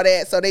lives, all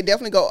that. So they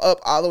definitely go up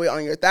all the way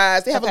on your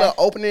thighs. They have a little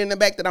opening in the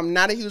back that I'm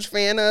not a huge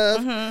fan of,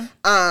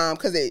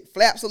 because it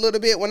flaps a little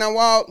bit when I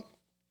walk.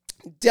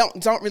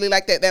 Don't really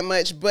like that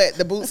much, but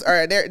the boots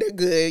are they're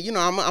good. You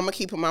know, I'm gonna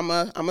keep them. I'm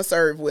gonna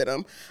serve with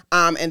them.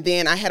 And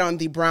then I had on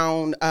the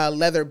brown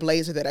leather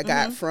blazer that I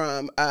got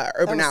from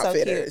Urban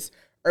Outfitters. So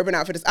Urban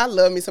Outfitters. I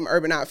love me some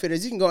Urban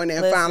Outfitters. You can go in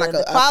there and find like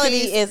the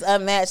quality is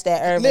unmatched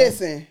at Urban.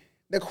 Listen,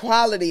 the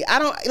quality. I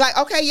don't like.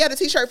 Okay, the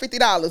t-shirt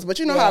 $50, but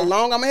you know how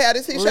long I'm gonna have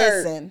this t-shirt.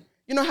 Listen,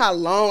 you know how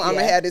long I'm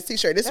gonna have this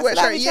t-shirt. This sweatshirt. What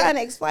I be trying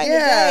to explain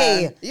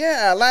today.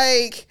 Yeah,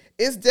 like.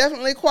 It's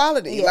definitely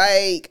quality. Yeah.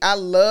 Like, I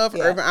love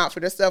Urban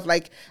Outfitters stuff.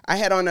 Like, I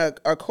had on a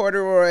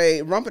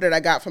corduroy romper that I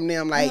got from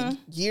them, like,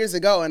 years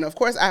ago. And, of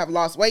course, I have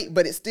lost weight,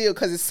 but it's still,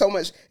 because it's so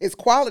much, it's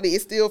quality.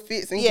 It still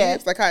fits and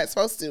keeps like how it's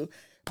supposed to.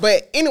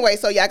 But, anyway,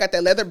 so, I got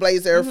that leather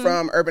blazer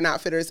from Urban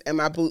Outfitters, and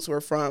my boots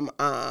were from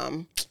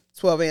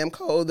 12 a.m.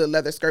 Co. The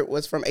leather skirt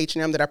was from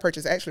H&M that I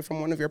purchased, actually,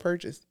 from one of your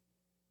purchases.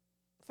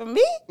 From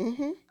me?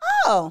 Mm-hmm.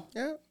 Oh.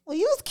 Yeah. Well,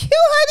 you was cute,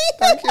 honey.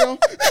 Thank you.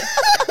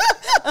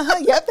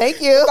 Yeah,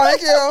 thank you.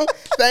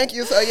 Thank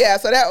you. So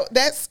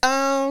that's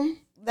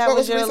that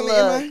was your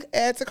look.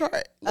 Add to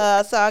cart.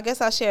 So I guess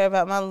I'll share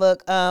about my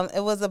look.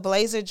 It was a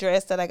blazer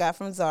dress that I got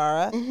from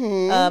Zara.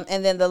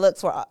 And then the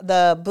looks were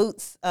the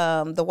boots,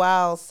 the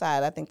Wild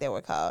Side, I think they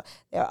were called.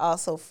 They're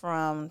also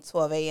from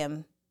 12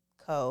 a.m.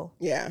 Co.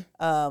 Yeah.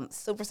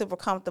 Super, super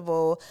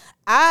comfortable.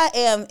 I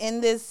am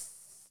in this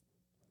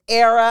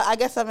era. I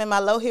guess I'm in my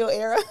low heel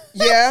era.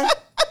 Yeah.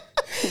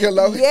 Your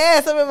low.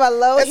 Yes, I'm in my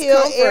low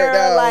heel era.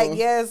 Though. Like,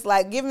 yes,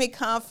 like give me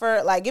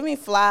comfort. Like, give me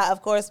fly,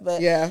 of course,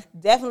 but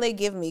definitely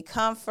give me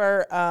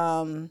comfort.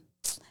 So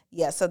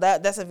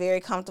that's a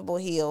very comfortable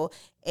heel,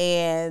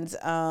 and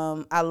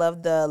I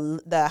love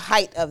the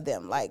height of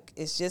them. Like,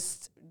 it's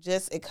just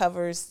it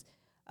covers.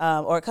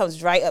 Or it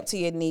comes right up to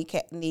your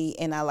knee,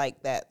 and I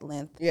like that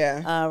length.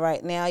 Yeah.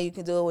 Right now, you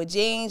can do it with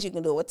jeans, you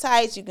can do it with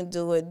tights, you can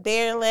do it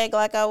bare leg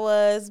like I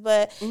was,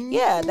 but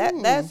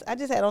that's I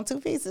just had on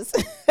 2 pieces.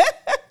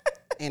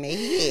 And a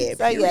head.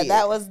 So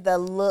that was the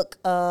look.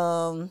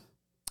 I'm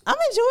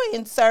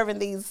enjoying serving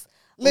these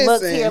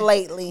looks here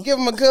lately. Give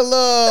them a good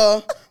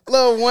little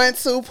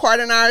 1-2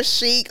 pardon our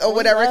chic or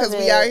whatever, because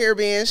we out here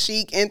being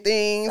chic and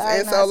things.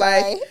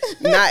 Sorry,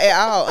 not at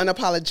all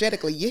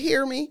unapologetically. You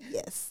hear me?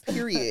 Yes.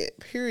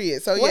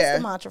 Period. So what's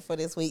the mantra for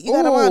this week? You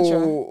got a mantra?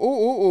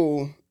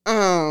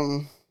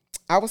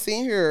 I was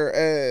seeing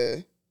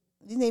here.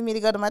 You need me to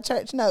go to my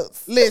church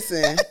notes.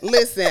 Listen.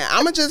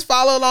 I'm gonna just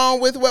follow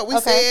along with what we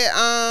said.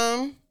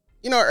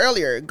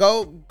 Earlier.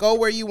 Go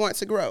where you want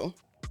to grow.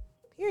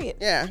 Period.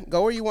 Yeah,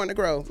 go where you want to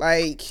grow.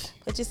 Like,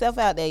 put yourself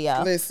out there,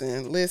 y'all.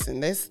 Listen.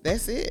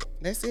 That's it.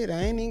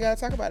 I ain't even gotta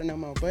talk about it no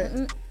more. But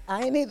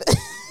I ain't either.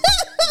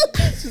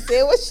 She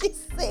said what she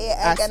said.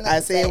 I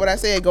said what I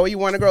said. Go where you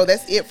want to grow.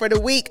 That's it for the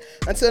week.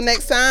 Until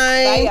next time.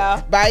 Bye,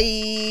 y'all.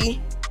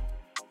 Bye.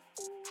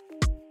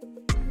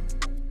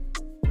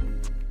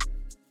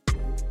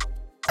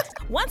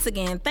 Once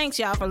again, thanks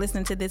y'all for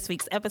listening to this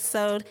week's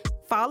episode.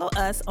 Follow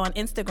us on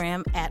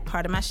Instagram at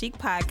Pardon My Chic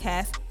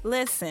Podcast.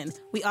 Listen,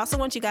 we also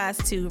want you guys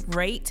to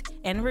rate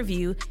and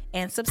review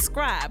and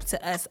subscribe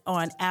to us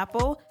on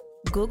Apple,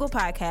 Google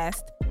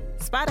Podcast,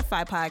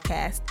 Spotify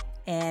Podcast,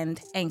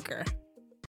 and Anchor.